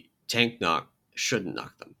 the tank knock shouldn't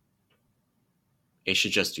knock them. It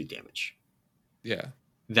should just do damage. Yeah.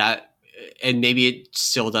 That, and maybe it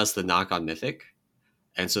still does the knock on Mythic,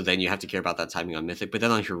 and so then you have to care about that timing on Mythic. But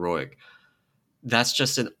then on Heroic, that's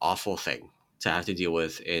just an awful thing to have to deal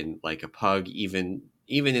with in like a pug, even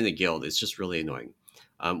in a guild. It's just really annoying.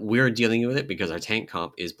 We're dealing with it because our tank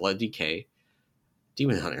comp is Blood DK,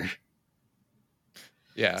 Demon Hunter.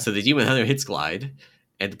 Yeah. So the Demon Hunter hits Glide,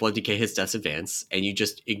 and the Blood DK hits Death's Advance, and you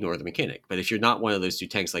just ignore the mechanic. But if you're not one of those two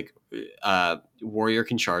tanks, like Warrior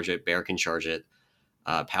can charge it, Bear can charge it,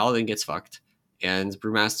 Paladin gets fucked, and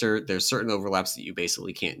Brewmaster, there's certain overlaps that you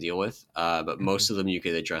basically can't deal with, but most of them you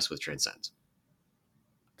can address with Transcend.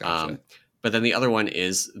 Gotcha. But then the other one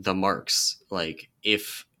is the marks. Like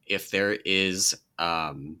if there is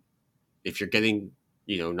if you're getting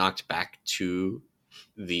knocked back to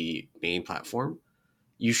the main platform,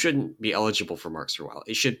 you shouldn't be eligible for marks for a while.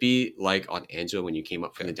 It should be like on Angela when you came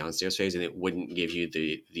up from the downstairs phase, and it wouldn't give you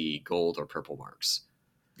the gold or purple marks.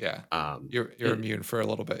 Yeah. You're immune for a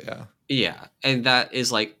little bit. Yeah. Yeah, and that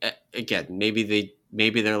is like, again, maybe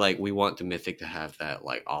they're like, we want the Mythic to have that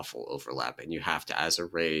like awful overlap, and you have to, as a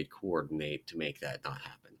raid, coordinate to make that not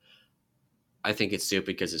happen. I think it's stupid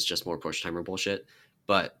because it's just more push timer bullshit.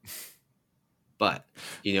 But if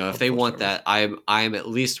they want that, I'm at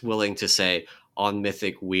least willing to say on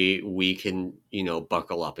Mythic we can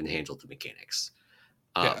buckle up and handle the mechanics.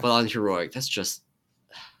 But on Heroic, that's just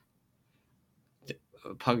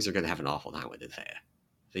pugs are gonna have an awful time with Dethea.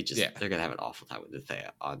 They're gonna have an awful time with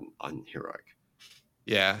Dethea on Heroic.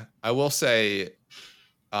 Yeah, I will say,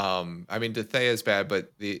 I mean, Dethea is bad,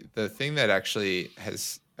 but the thing that actually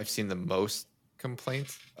I've seen the most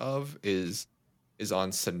complaints of is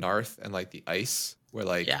on Sinarth and like the ice, where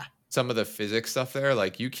like some of the physics stuff there,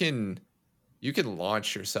 like you can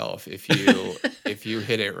launch yourself if you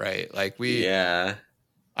hit it right. Like I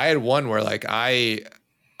had one where like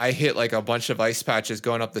I hit like a bunch of ice patches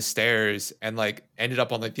going up the stairs and like ended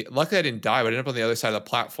up on like luckily I didn't die, but I ended up on the other side of the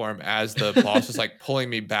platform as the boss was like pulling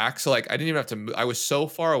me back. So like I didn't even have to move. I was so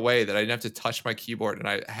far away that I didn't have to touch my keyboard, and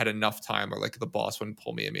I had enough time where like the boss wouldn't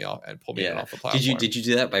pull me off the platform. Did you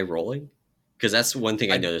do that by rolling? Because that's one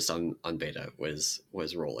thing I noticed on beta was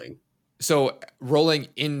rolling. So rolling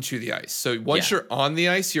into the ice. So once you're on the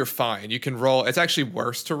ice, you're fine. You can roll. It's actually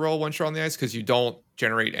worse to roll once you're on the ice because you don't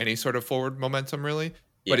generate any sort of forward momentum really.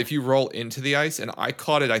 But if you roll into the ice, and I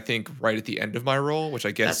caught it, I think, right at the end of my roll, which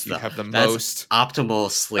I guess you have the most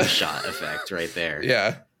optimal slingshot effect right there.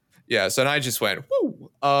 Yeah. Yeah. So then I just went,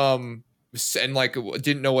 woo. And like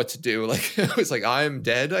didn't know what to do. Like it was like, I'm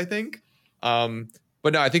dead, I think.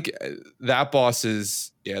 But no, I think that boss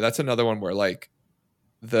is, that's another one where like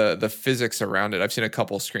the physics around it. I've seen a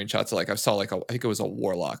couple of screenshots of like I saw like I think it was a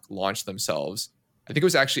warlock launch themselves. I think it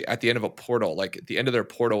was actually at the end of a portal, like at the end of their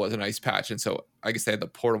portal was an ice patch. And so I guess they had the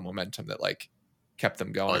portal momentum that like kept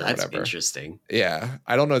them going or whatever. Interesting. Yeah.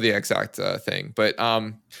 I don't know the exact thing, but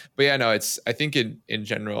yeah, no, I think in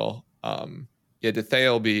general,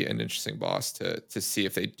 Dethea will be an interesting boss to see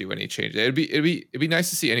if they do any changes. It'd be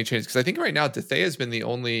nice to see any changes. Cause I think right now Dethea has been the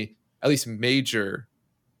only, at least major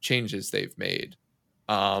changes they've made.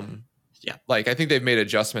 Yeah. Like I think they've made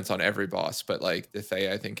adjustments on every boss, but like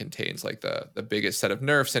Thea I think contains like the biggest set of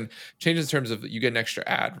nerfs and changes in terms of you get an extra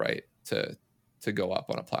ad, right, to go up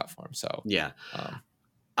on a platform. So Yeah. um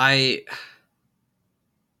I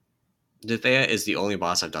Dethea is the only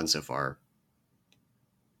boss I've done so far.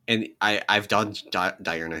 And I've done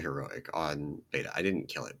Diurna Heroic on beta. I didn't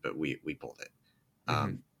kill it, but we pulled it.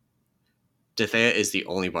 mhm. Dethea is the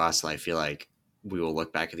only boss that I feel like we will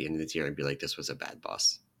look back at the end of the tier and be like, this was a bad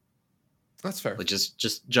boss. That's fair. Like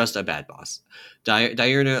just a bad boss.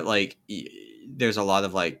 Diurna, like there's a lot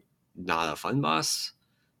of like not a fun boss,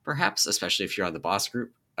 perhaps, especially if you're on the boss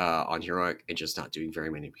group on Heroic and just not doing very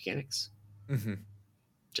many mechanics. Mhm.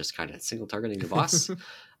 Just kind of single targeting the boss.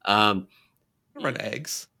 um, Run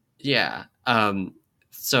eggs. yeah.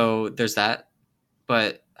 So there's that,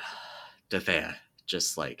 but Dethea,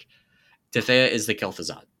 just like Dethea is the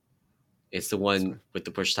Kel'Thuzad. It's the one with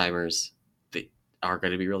the push timers that are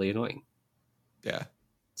going to be really annoying. Yeah.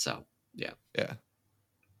 So yeah. Yeah.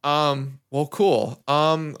 Well, cool.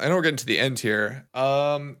 I know we're getting to the end here.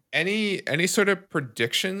 Any sort of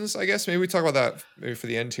predictions, I guess? Maybe we talk about that maybe for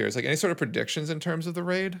the end here. Is like any sort of predictions in terms of the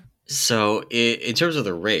raid? So in terms of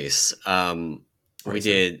the race, Racing.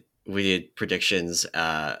 we did predictions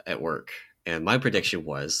at work, and my prediction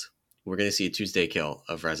was we're going to see a Tuesday kill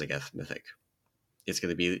of Razageth Mythic. It's going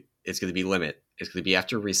to be limit. It's going to be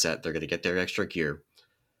after reset. They're going to get their extra gear,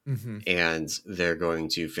 Mm-hmm. and they're going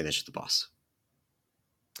to finish the boss.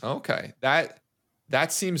 Okay.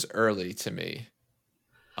 That seems early to me.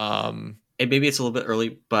 And maybe it's a little bit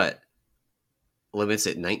early, but limits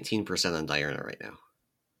at 19% on Diurna right now.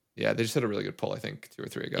 Yeah, they just had a really good pull, I think, 2 or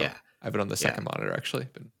 3 ago. Yeah. I have it on the second monitor actually.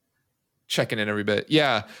 Been checking in every bit.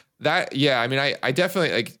 Yeah. I mean, I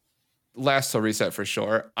definitely like last till reset for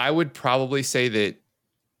sure. I would probably say that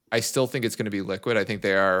I still think it's going to be Liquid. I think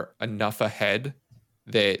they are enough ahead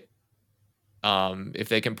that if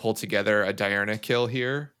they can pull together a Diurna kill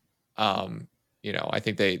here, I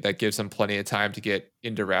think that gives them plenty of time to get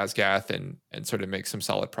into Razgath and sort of make some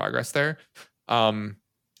solid progress there.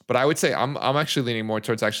 But I would say I'm actually leaning more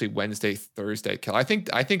towards actually Wednesday, Thursday kill. I think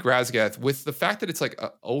Razgath, with the fact that it's like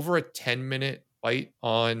over a 10-minute fight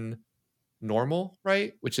on normal,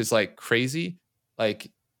 right? Which is like crazy.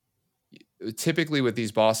 Like typically with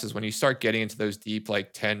these bosses, when you start getting into those deep,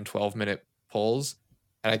 like 10, 12-minute pulls,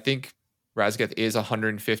 and I think Razgeth is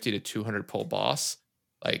 150 to 200 pull boss,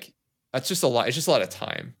 like that's just a lot. It's just a lot of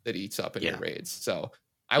time that eats up in your raids. So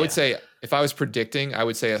I would say if I was predicting, I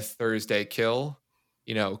would say a Thursday kill,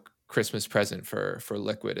 Christmas present for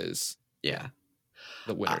Liquid is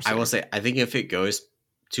the winners. I will say, I think if it goes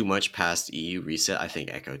too much past EU reset, I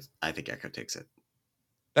think Echo takes it.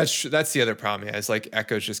 That's the other problem. Yeah, is like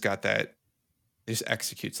Echo's just got that. It just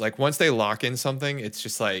executes. Like once they lock in something, it's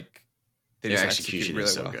just like their execution really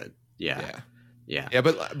is so good. Yeah.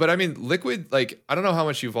 But I mean, Liquid, like I don't know how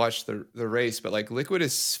much you've watched the race, but like Liquid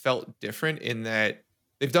has felt different in that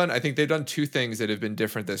I think they've done 2 things that have been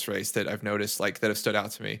different this race that I've noticed, like that have stood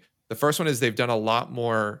out to me. The first one is they've done a lot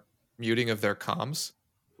more muting of their comms,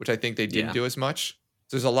 which I think they didn't do as much.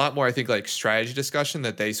 So there's a lot more, I think, like strategy discussion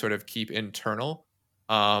that they sort of keep internal.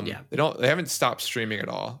 They haven't stopped streaming at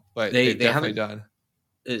all, but they've definitely done.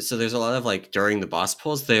 So there's a lot of like during the boss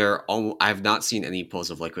pulls, I've not seen any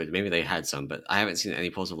pulls of Liquid. Maybe they had some, but I haven't seen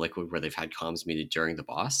any pulls of Liquid where they've had comms muted during the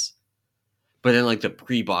boss. But then like the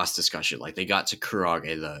pre-boss discussion, like they got to Kurog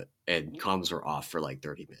and comms were off for like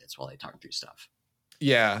 30 minutes while they talked through stuff.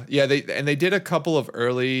 Yeah. They did a couple of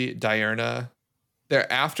early Diurna.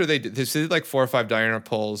 After they did like 4 or 5 Diurna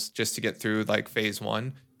pulls just to get through like phase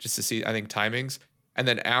 1, just to see, I think, timings. And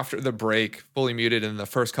then after the break, fully muted, and the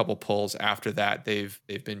first couple pulls after that, they've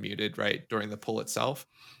been muted right during the pull itself.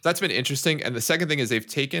 So that's been interesting. And the second thing is they've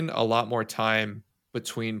taken a lot more time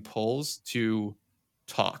between pulls to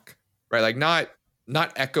talk, right? Like not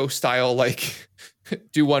Echo style, like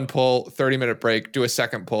do 1 pull, 30-minute break, do a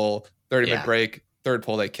second pull, 30-minute break, third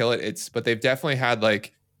pull, they kill it. But they've definitely had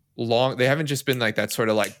like they haven't just been like that sort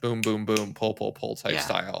of like boom, boom, boom, pull, pull, pull type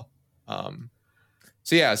style.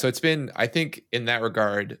 So it's been, I think in that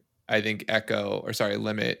regard, I think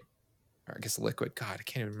Limit, or I guess Liquid, God, I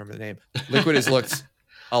can't even remember the name. Liquid has looked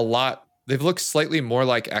a lot, they've looked slightly more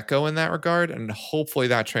like Echo in that regard, and hopefully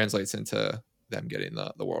that translates into them getting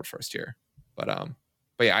the world first here. But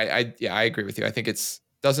yeah, I agree with you. I think it's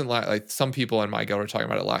doesn't like some people in my guild are talking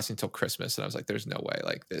about it lasting until Christmas, and I was like, there's no way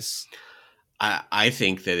like this. I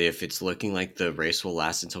think that if it's looking like the race will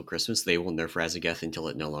last until Christmas, they will nerf Razageth until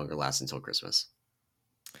it no longer lasts until Christmas.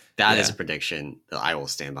 That is a prediction that I will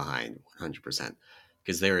stand behind 100%,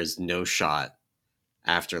 because there is no shot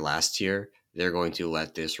after last year they're going to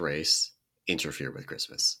let this race interfere with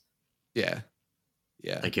Christmas. Yeah.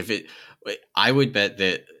 Yeah. Like if it, I would bet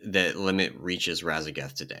that Limit reaches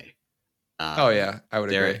Razageth today. Oh yeah, I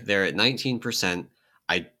would agree. They're at 19%.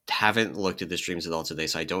 I haven't looked at the streams at all today,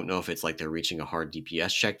 so I don't know if it's like they're reaching a hard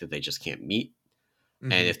DPS check that they just can't meet.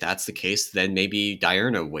 And if that's the case, then maybe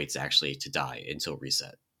Diurna waits actually to die until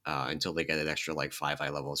reset, until they get an extra like 5 eye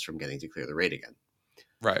levels from getting to clear the raid again.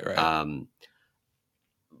 Right.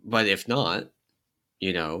 But if not,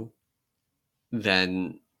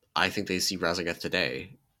 then I think they see Razageth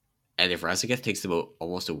today. And if Razageth takes them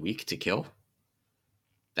almost a week to kill,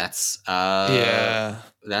 that's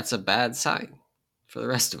that's a bad sign for the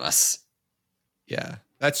rest of us. Yeah,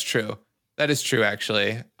 that's true. That is true,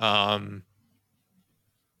 actually.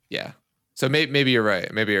 Yeah. So maybe you're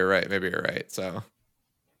right. Maybe you're right. So,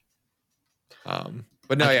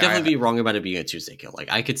 but no, I could definitely be wrong about it being a Tuesday kill.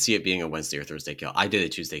 Like I could see it being a Wednesday or Thursday kill. I did a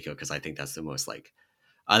Tuesday kill because I think that's the most like.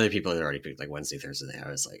 Other people had already picked like Wednesday, Thursday. I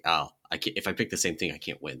was like, oh, if I pick the same thing, I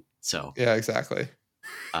can't win. So yeah, exactly.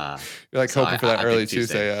 You're like hoping for that early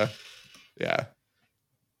Tuesday. Yeah.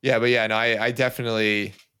 But yeah, no, I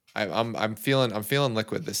definitely, I'm feeling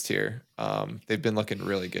Liquid this tier. They've been looking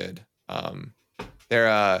really good.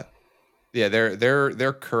 Their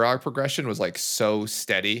Kurog progression was like so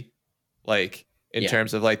steady, like in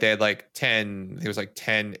terms of like they had like 10. It was like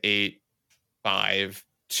 10, 8, 5.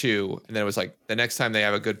 2, and then it was like the next time they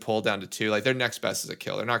have a good pull down to 2, like their next best is a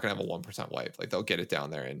kill. They're not gonna have a 1% wipe. Like they'll get it down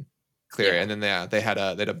there and clear it. And then they had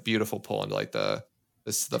a beautiful pull into like the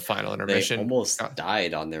final intermission. They almost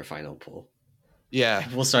died on their final pull. Yeah,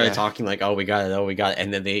 people started talking like, "Oh, we got it,"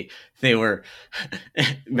 and then they were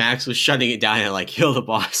Max was shutting it down and like, "Kill the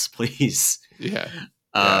boss, please."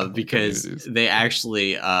 Because they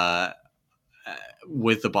actually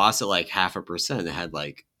with the boss at like 0.5%, it had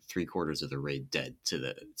like 3/4 of the raid dead to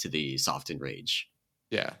the soft enrage.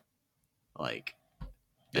 Like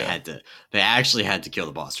they actually had to kill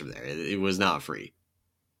the boss from there. It was not free.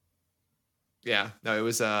 No, it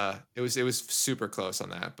was super close on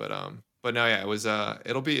that, but no, it was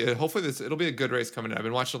it'll be a good race coming in. I've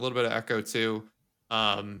been watching a little bit of Echo too.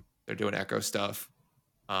 They're doing Echo stuff.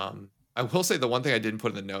 I will say the one thing I didn't put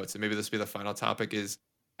in the notes, and maybe this will be the final topic, is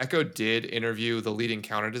Echo did interview the leading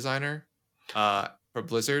counter designer for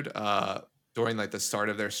Blizzard during like the start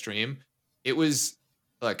of their stream. It was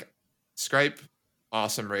like Scripe,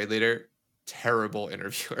 awesome raid leader, terrible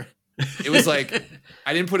interviewer. It was like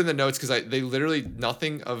I didn't put in the notes because they literally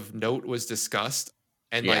nothing of note was discussed,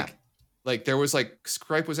 and like there was like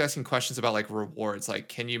Scripe was asking questions about like rewards, like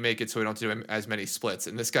can you make it so we don't have to do as many splits,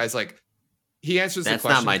 and this guy's like he answers the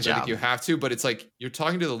question because I think you have to, but it's like you're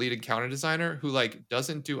talking to the lead counter designer who like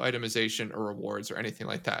doesn't do itemization or rewards or anything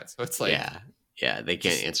like that. So it's like they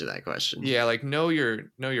can't answer that question. Like know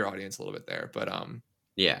your audience a little bit there, but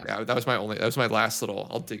that was my last little.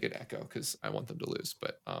 I'll dig at Echo because I want them to lose,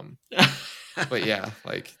 but but yeah,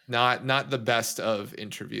 like not the best of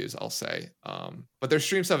interviews, I'll say. But their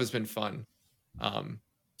stream stuff has been fun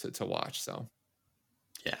to watch. So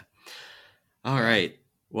all right.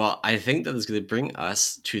 Well, I think that is going to bring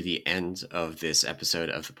us to the end of this episode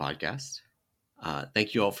of the podcast.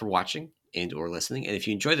 Thank you all for watching and or listening. And if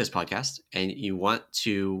you enjoy this podcast and you want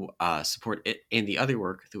to support it and the other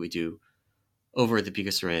work that we do over at the Peak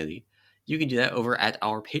of Serenity, you can do that over at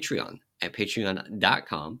our Patreon at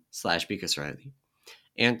patreon.com/Peak of Serenity.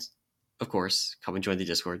 And of course, come and join the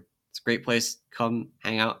Discord. It's a great place. Come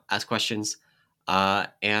hang out, ask questions,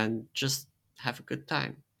 and just have a good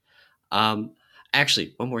time.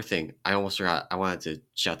 Actually, one more thing. I almost forgot. I wanted to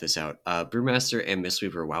shout this out. Brewmaster and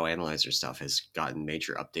Mistweaver WoW Analyzer stuff has gotten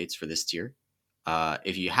major updates for this tier.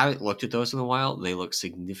 If you haven't looked at those in a while, they look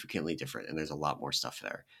significantly different, and there's a lot more stuff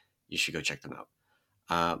there. You should go check them out.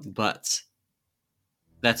 But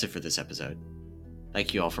that's it for this episode.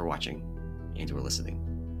 Thank you all for watching and for listening.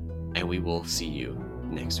 And we will see you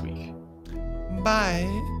next week.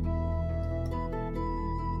 Bye.